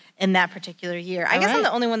published in that particular year. I guess I'm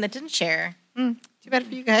the only one that didn't share. Too bad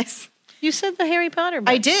for you guys. You said the Harry Potter book.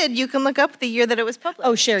 I did. You can look up the year that it was published.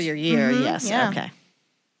 Oh, share your year. Mm-hmm. Yes. Yeah.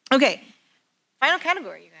 Okay. Final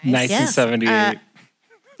category, you guys. 1978.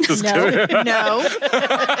 No.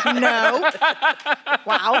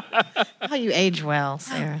 Wow. Oh, you age well,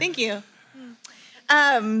 Sarah. Thank you.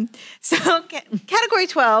 So category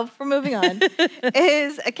 12, we're moving on,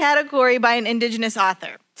 is a category by an Indigenous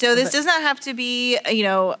author. So this does not have to be,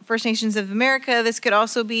 First Nations of America. This could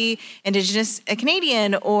also be Indigenous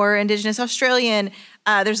Canadian or Indigenous Australian.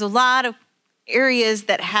 There's a lot of areas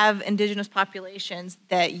that have Indigenous populations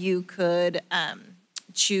that you could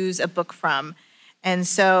choose a book from. And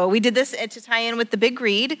so we did this to tie in with the Big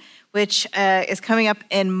Read, which is coming up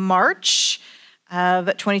in March of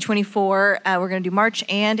 2024. We're going to do March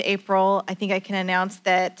and April. I think I can announce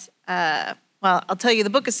that, I'll tell you, the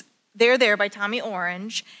book is There by Tommy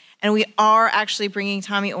Orange, and we are actually bringing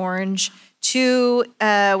Tommy Orange to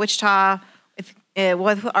Wichita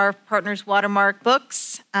with our partners Watermark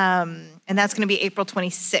Books, and that's going to be April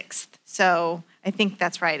 26th. So I think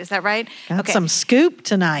that's right. Is that right? Got some scoop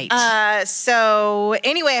tonight. So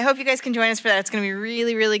anyway, I hope you guys can join us for that. It's going to be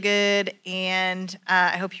really, really good, and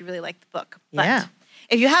I hope you really like the book. But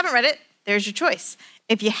if you haven't read it, there's your choice.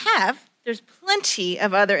 If you have, there's plenty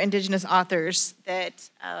of other Indigenous authors that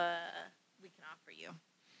we can offer you.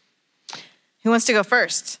 Who wants to go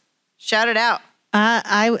first? Shout it out.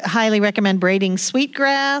 I highly recommend Braiding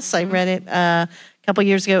Sweetgrass. I read it a couple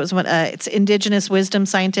years ago. It's Indigenous Wisdom,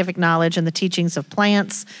 Scientific Knowledge, and the Teachings of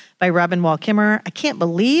Plants by Robin Wall Kimmerer. I can't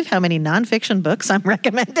believe how many nonfiction books I'm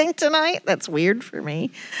recommending tonight. That's weird for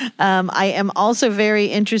me. I am also very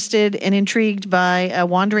interested and intrigued by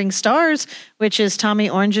Wandering Stars, which is Tommy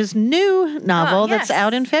Orange's new novel that's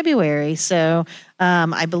out in February. So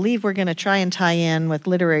I believe we're going to try and tie in with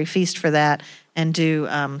Literary Feast for that and do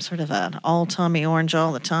sort of an all Tommy Orange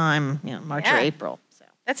all the time, March or April. So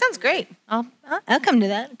that sounds great. I'll come to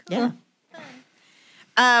that. Cool. Yeah.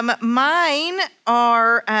 Mine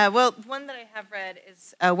are, one that I have read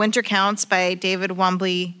is Winter Counts by David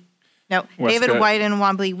White and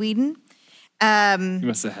Wombly Whedon. You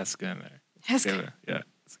must have Heska in there. Heska. Yeah,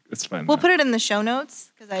 it's fine. We'll put it in the show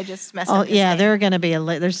notes because I just messed up. Yeah, there's going to be a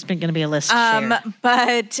list shared.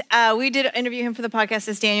 But we did interview him for the podcast,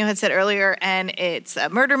 as Daniel had said earlier, and it's a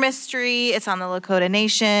murder mystery. It's on the Lakota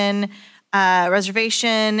Nation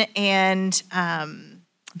reservation, and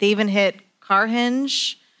they even hit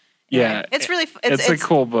Carhenge. Yeah, it's really it's a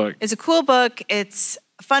cool book. It's a cool book. It's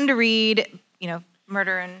fun to read.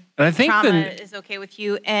 Murder and I think trauma is okay with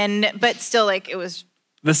you, but still, it was.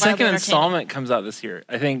 The second installment comes out this year.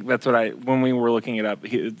 I think that's what when we were looking it up,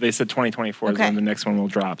 they said 2024 is when the next one will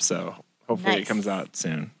drop. So hopefully it comes out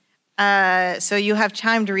soon. So you have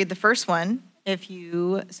time to read the first one, if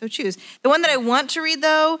you so choose. The one that I want to read,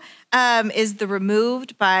 though, is The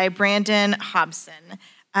Removed by Brandon Hobson.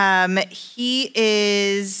 He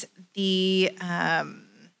is the...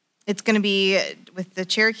 it's going to be with the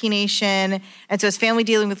Cherokee Nation, and so his family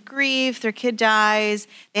dealing with grief. Their kid dies.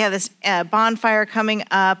 They have this bonfire coming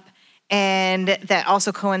up, and that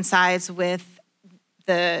also coincides with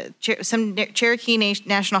some Cherokee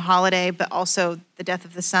national holiday, but also the death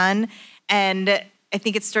of the son. And I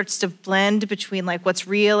think it starts to blend between like what's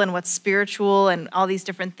real and what's spiritual and all these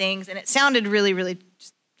different things. And it sounded really, really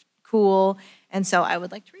cool, and so I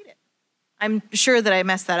would like to read it. I'm sure that I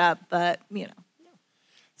messed that up, but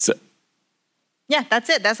So. Yeah, that's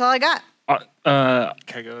it. That's all I got.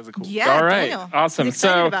 Okay, that's a cool. Yeah, all right, Daniel. awesome. I'm excited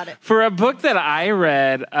So about it. for a book that I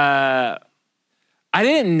read, I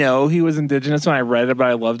didn't know he was Indigenous when I read it, but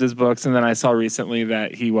I loved his books. And then I saw recently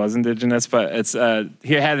that he was Indigenous, but it's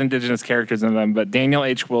he had Indigenous characters in them. But Daniel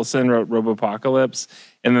H. Wilson wrote Robopocalypse,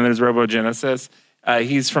 and then there's Robogenesis.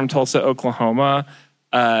 He's from Tulsa, Oklahoma.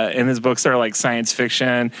 And his books are like science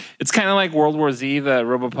fiction. It's kind of like World War Z, the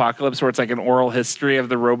Robopocalypse, where it's like an oral history of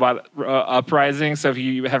the robot uprising. So if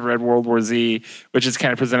you have read World War Z, which is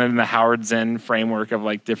kind of presented in the Howard Zinn framework of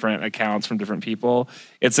like different accounts from different people,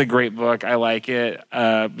 it's a great book. I like it.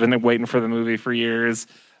 Been waiting for the movie for years.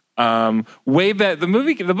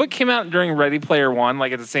 The book came out during Ready Player One,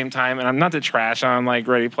 like at the same time, and I'm not to trash on like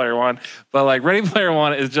Ready Player One, but like Ready Player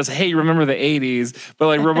One is just, hey, remember the 80s, but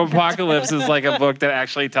like Robopocalypse is like a book that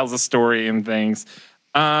actually tells a story and things.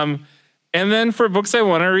 And then for books I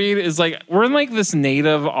want to read is like, we're in like this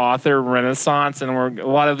native author renaissance, and a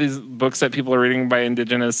lot of these books that people are reading by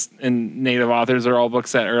Indigenous and native authors are all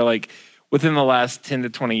books that are like within the last 10 to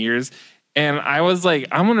 20 years. And I was like,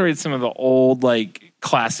 I'm going to read some of the old like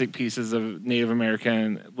classic pieces of Native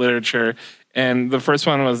American literature. And the first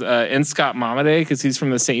one was N. Scott Momaday, because he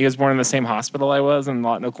was born in the same hospital I was in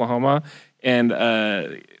Lawton, Oklahoma. And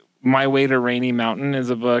My Way to Rainy Mountain is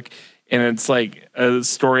a book, and it's like a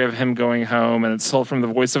story of him going home, and it's told from the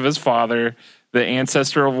voice of his father, the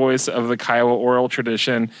ancestral voice of the Kiowa oral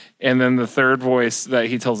tradition, and then the third voice that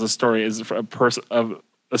he tells the story is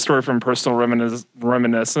a story from personal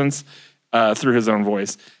reminiscence through his own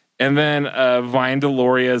voice. And then Vine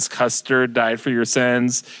Deloria's Custard Died for Your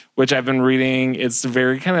Sins, which I've been reading. It's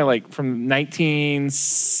very kind of like from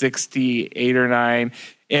 1968 or 9.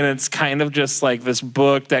 And it's kind of just like this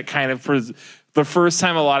book that kind of, the first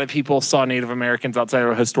time a lot of people saw Native Americans outside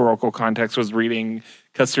of a historical context was reading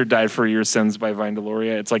Custard Died for Your Sins by Vine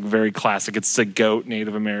Deloria. It's like very classic. It's a goat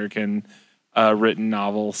Native American written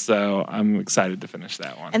novel. So I'm excited to finish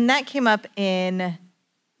that one. And that came up in...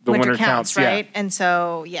 The Winter Counts, right? Yeah. And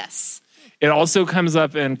so, yes. It also comes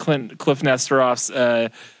up in Cliff Nesteroff's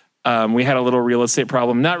We Had a Little Real Estate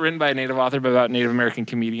Problem, not written by a Native author, but about Native American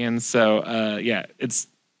comedians. So, it's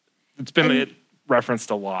been referenced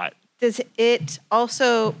a lot. Does it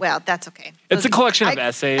also, well, that's okay. It's a collection of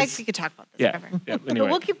essays. I could talk about this forever. Yeah, But anyway.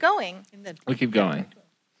 we'll keep going. We'll keep going.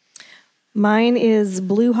 Mine is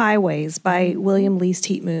Blue Highways by William Least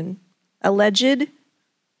Heatmoon. Alleged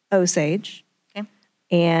Osage.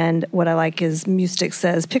 And what I like is Mystic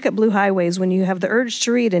says, pick up Blue Highways when you have the urge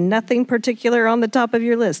to read and nothing particular on the top of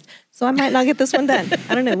your list. So I might not get this one done.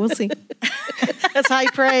 I don't know. We'll see. That's high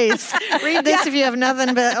praise. Read this if you have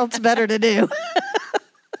nothing else better to do.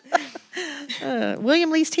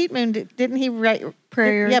 William Least Heatmoon, didn't he write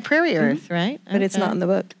Prairie Earth? Prairie Earth, right? But it's not in the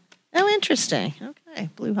book. Oh, interesting. Okay,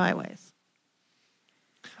 Blue Highways.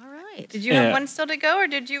 All right. Did you have one still to go, or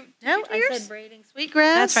did you? No, I said Braiding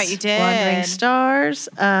Sweetgrass. That's right, you did. Wandering Stars.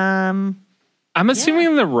 I'm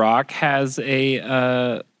assuming The Rock has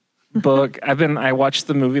a book. I watched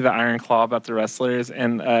the movie The Iron Claw about the wrestlers,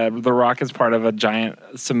 and The Rock is part of a giant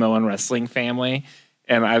Samoan wrestling family.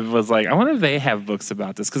 And I was like, I wonder if they have books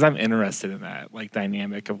about this, because I'm interested in that like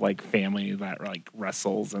dynamic of like family that like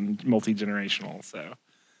wrestles and multi-generational. So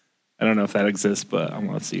I don't know if that exists, but I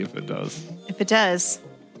want to see if it does. If it does,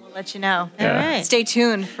 we'll let you know. Yeah. All right. Stay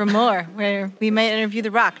tuned for more, where we might interview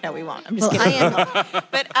The Rock. No, we won't. I'm just kidding.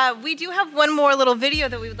 But we do have one more little video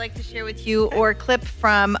that we would like to share with you, or a clip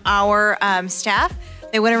from our staff.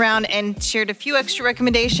 They went around and shared a few extra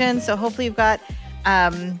recommendations. So hopefully you've got,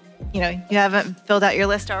 you haven't filled out your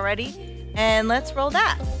list already. And let's roll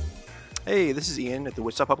that. Hey, this is Ian at the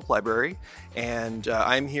Wichita Public Library, and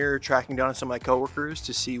I'm here tracking down some of my coworkers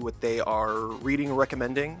to see what they are reading or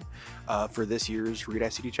recommending for this year's Read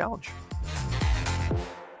ICD Challenge.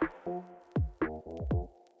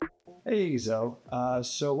 Hey, Zoe.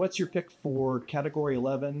 So what's your pick for Category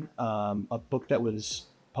 11, a book that was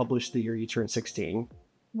published the year you turned 16?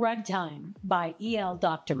 Ragtime by E.L.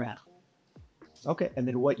 Doctorow. Okay, and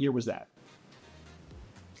then what year was that?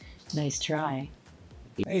 Nice try.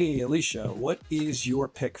 Hey, Alicia, what is your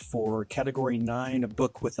pick for Category 9, a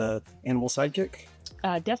book with a animal sidekick?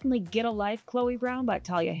 Definitely Get a Life, Chloe Brown by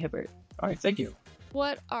Talia Hibbert. All right, thank you.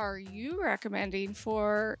 What are you recommending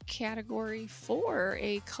for Category 4,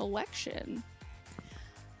 a collection?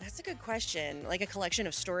 That's a good question. Like a collection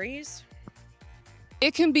of stories?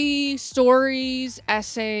 It can be stories,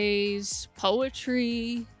 essays,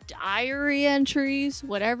 poetry, diary entries,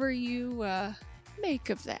 whatever you make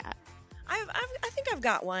of that. I think I've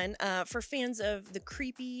got one. For fans of the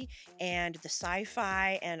creepy and the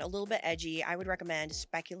sci-fi and a little bit edgy, I would recommend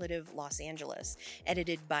Speculative Los Angeles,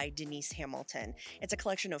 edited by Denise Hamilton. It's a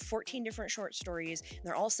collection of 14 different short stories.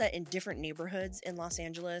 They're all set in different neighborhoods in Los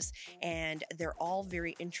Angeles, and they're all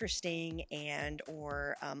very interesting and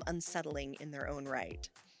or unsettling in their own right.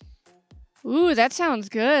 Ooh, that sounds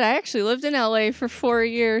good. I actually lived in LA for 4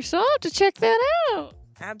 years, so I'll have to check that out.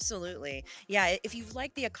 Absolutely. Yeah, if you've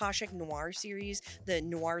liked the Akashic Noir series, the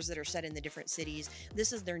noirs that are set in the different cities,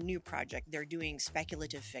 this is their new project. They're doing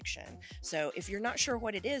speculative fiction. So if you're not sure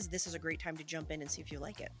what it is, this is a great time to jump in and see if you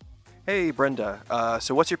like it. Hey, Brenda.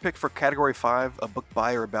 So what's your pick for Category 5, a book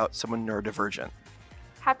by or about someone neurodivergent?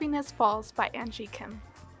 Happiness Falls by Angie Kim.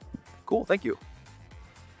 Cool, thank you.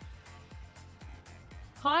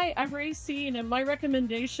 Hi, I'm Racine, and my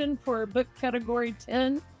recommendation for book Category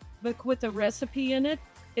 10, book with a recipe in it,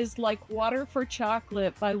 is Like Water for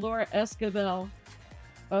Chocolate by Laura Esquivel.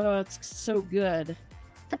 Oh, it's so good.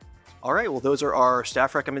 All right, well, those are our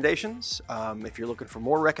staff recommendations. If you're looking for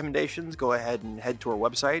more recommendations, go ahead and head to our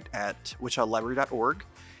website at wichitalibrary.org.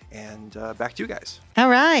 And back to you guys. All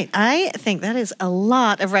right. I think that is a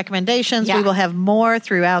lot of recommendations. Yeah. We will have more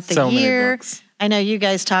throughout the So many year. books. I know you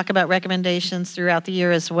guys talk about recommendations throughout the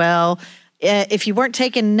year as well. If you weren't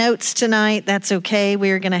taking notes tonight, that's okay.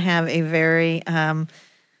 We're going to have a very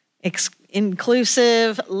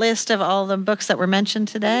inclusive list of all the books that were mentioned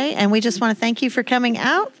today. And we just want to thank you for coming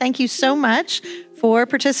out. Thank you so much for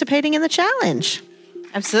participating in the challenge.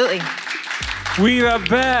 Absolutely. We the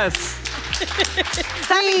best.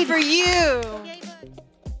 Happy for you.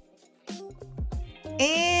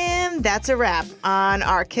 And that's a wrap on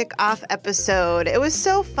our kickoff episode. It was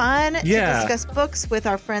so fun to discuss books with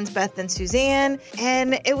our friends Beth and Suzanne,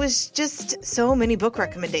 and it was just so many book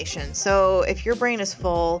recommendations. So if your brain is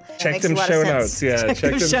full, check them show notes. Yeah,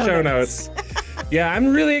 check them show notes. Yeah,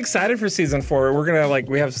 I'm really excited for season 4. We're gonna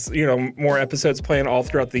we have more episodes planned all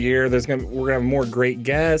throughout the year. We're gonna have more great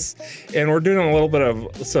guests, and we're doing a little bit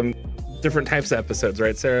of some different types of episodes,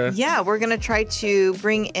 right, Sarah? Yeah, we're going to try to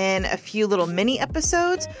bring in a few little mini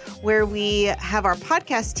episodes where we have our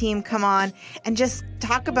podcast team come on and just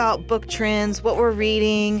talk about book trends, what we're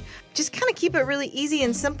reading, just kind of keep it really easy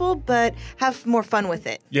and simple, but have more fun with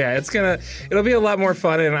it. Yeah, it'll be a lot more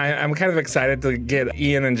fun, and I'm kind of excited to get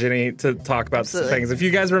Ian and Jenny to talk about some things. If you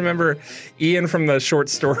guys remember Ian from the short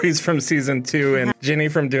stories from season 2 and Jenny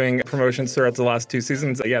from doing promotions throughout the last 2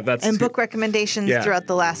 seasons, that's book recommendations throughout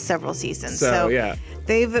the last several seasons. So yeah.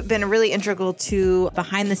 They've been really integral to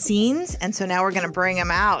behind the scenes, and so now we're going to bring them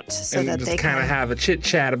out so and that just they kind of can have a chit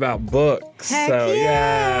chat about books. Heck so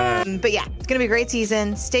yeah. But yeah, it's going to be a great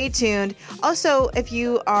season. Stay tuned. Also, if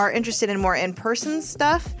you are interested in more in-person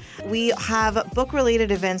stuff, we have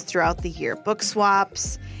book-related events throughout the year, book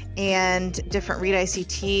swaps and different Read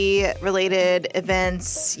ICT related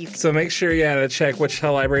events. So make sure to check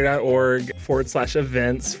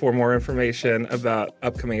wichitalibrary.org/events for more information about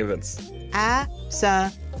upcoming events.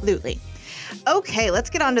 Absolutely. Okay, let's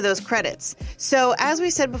get on to those credits. So, as we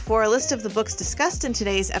said before, a list of the books discussed in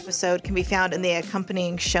today's episode can be found in the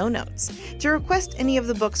accompanying show notes. To request any of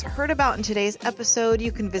the books heard about in today's episode,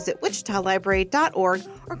 you can visit wichitalibrary.org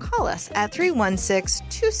or call us at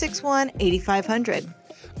 316-261-8500.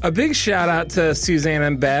 A big shout out to Suzanne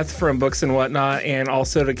and Beth from Books and Whatnot, and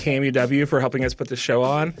also to KMUW for helping us put the show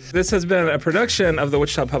on. This has been a production of the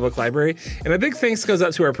Wichita Public Library, and a big thanks goes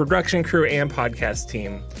out to our production crew and podcast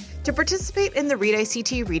team. To participate in the Read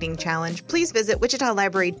ICT Reading Challenge, please visit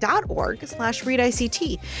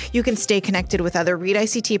wichitalibrary.org/readict. You can stay connected with other Read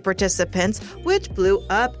ICT participants, which blew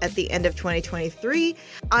up at the end of 2023,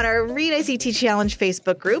 on our Read ICT Challenge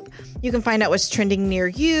Facebook group. You can find out what's trending near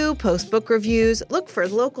you, post book reviews, look for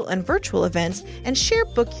local and virtual events, and share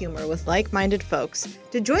book humor with like-minded folks.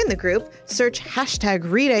 To join the group, search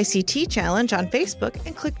 #ReadICT Challenge on Facebook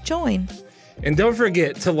and click join. And don't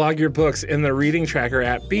forget to log your books in the reading tracker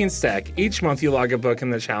at Beanstack. Each month you log a book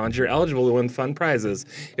in the challenge, you're eligible to win fun prizes.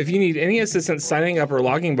 If you need any assistance signing up or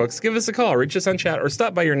logging books, give us a call, reach us on chat, or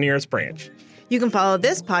stop by your nearest branch. You can follow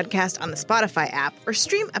this podcast on the Spotify app or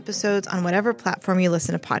stream episodes on whatever platform you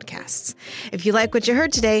listen to podcasts. If you like what you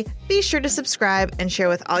heard today, be sure to subscribe and share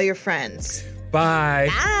with all your friends. Bye.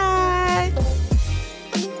 Bye.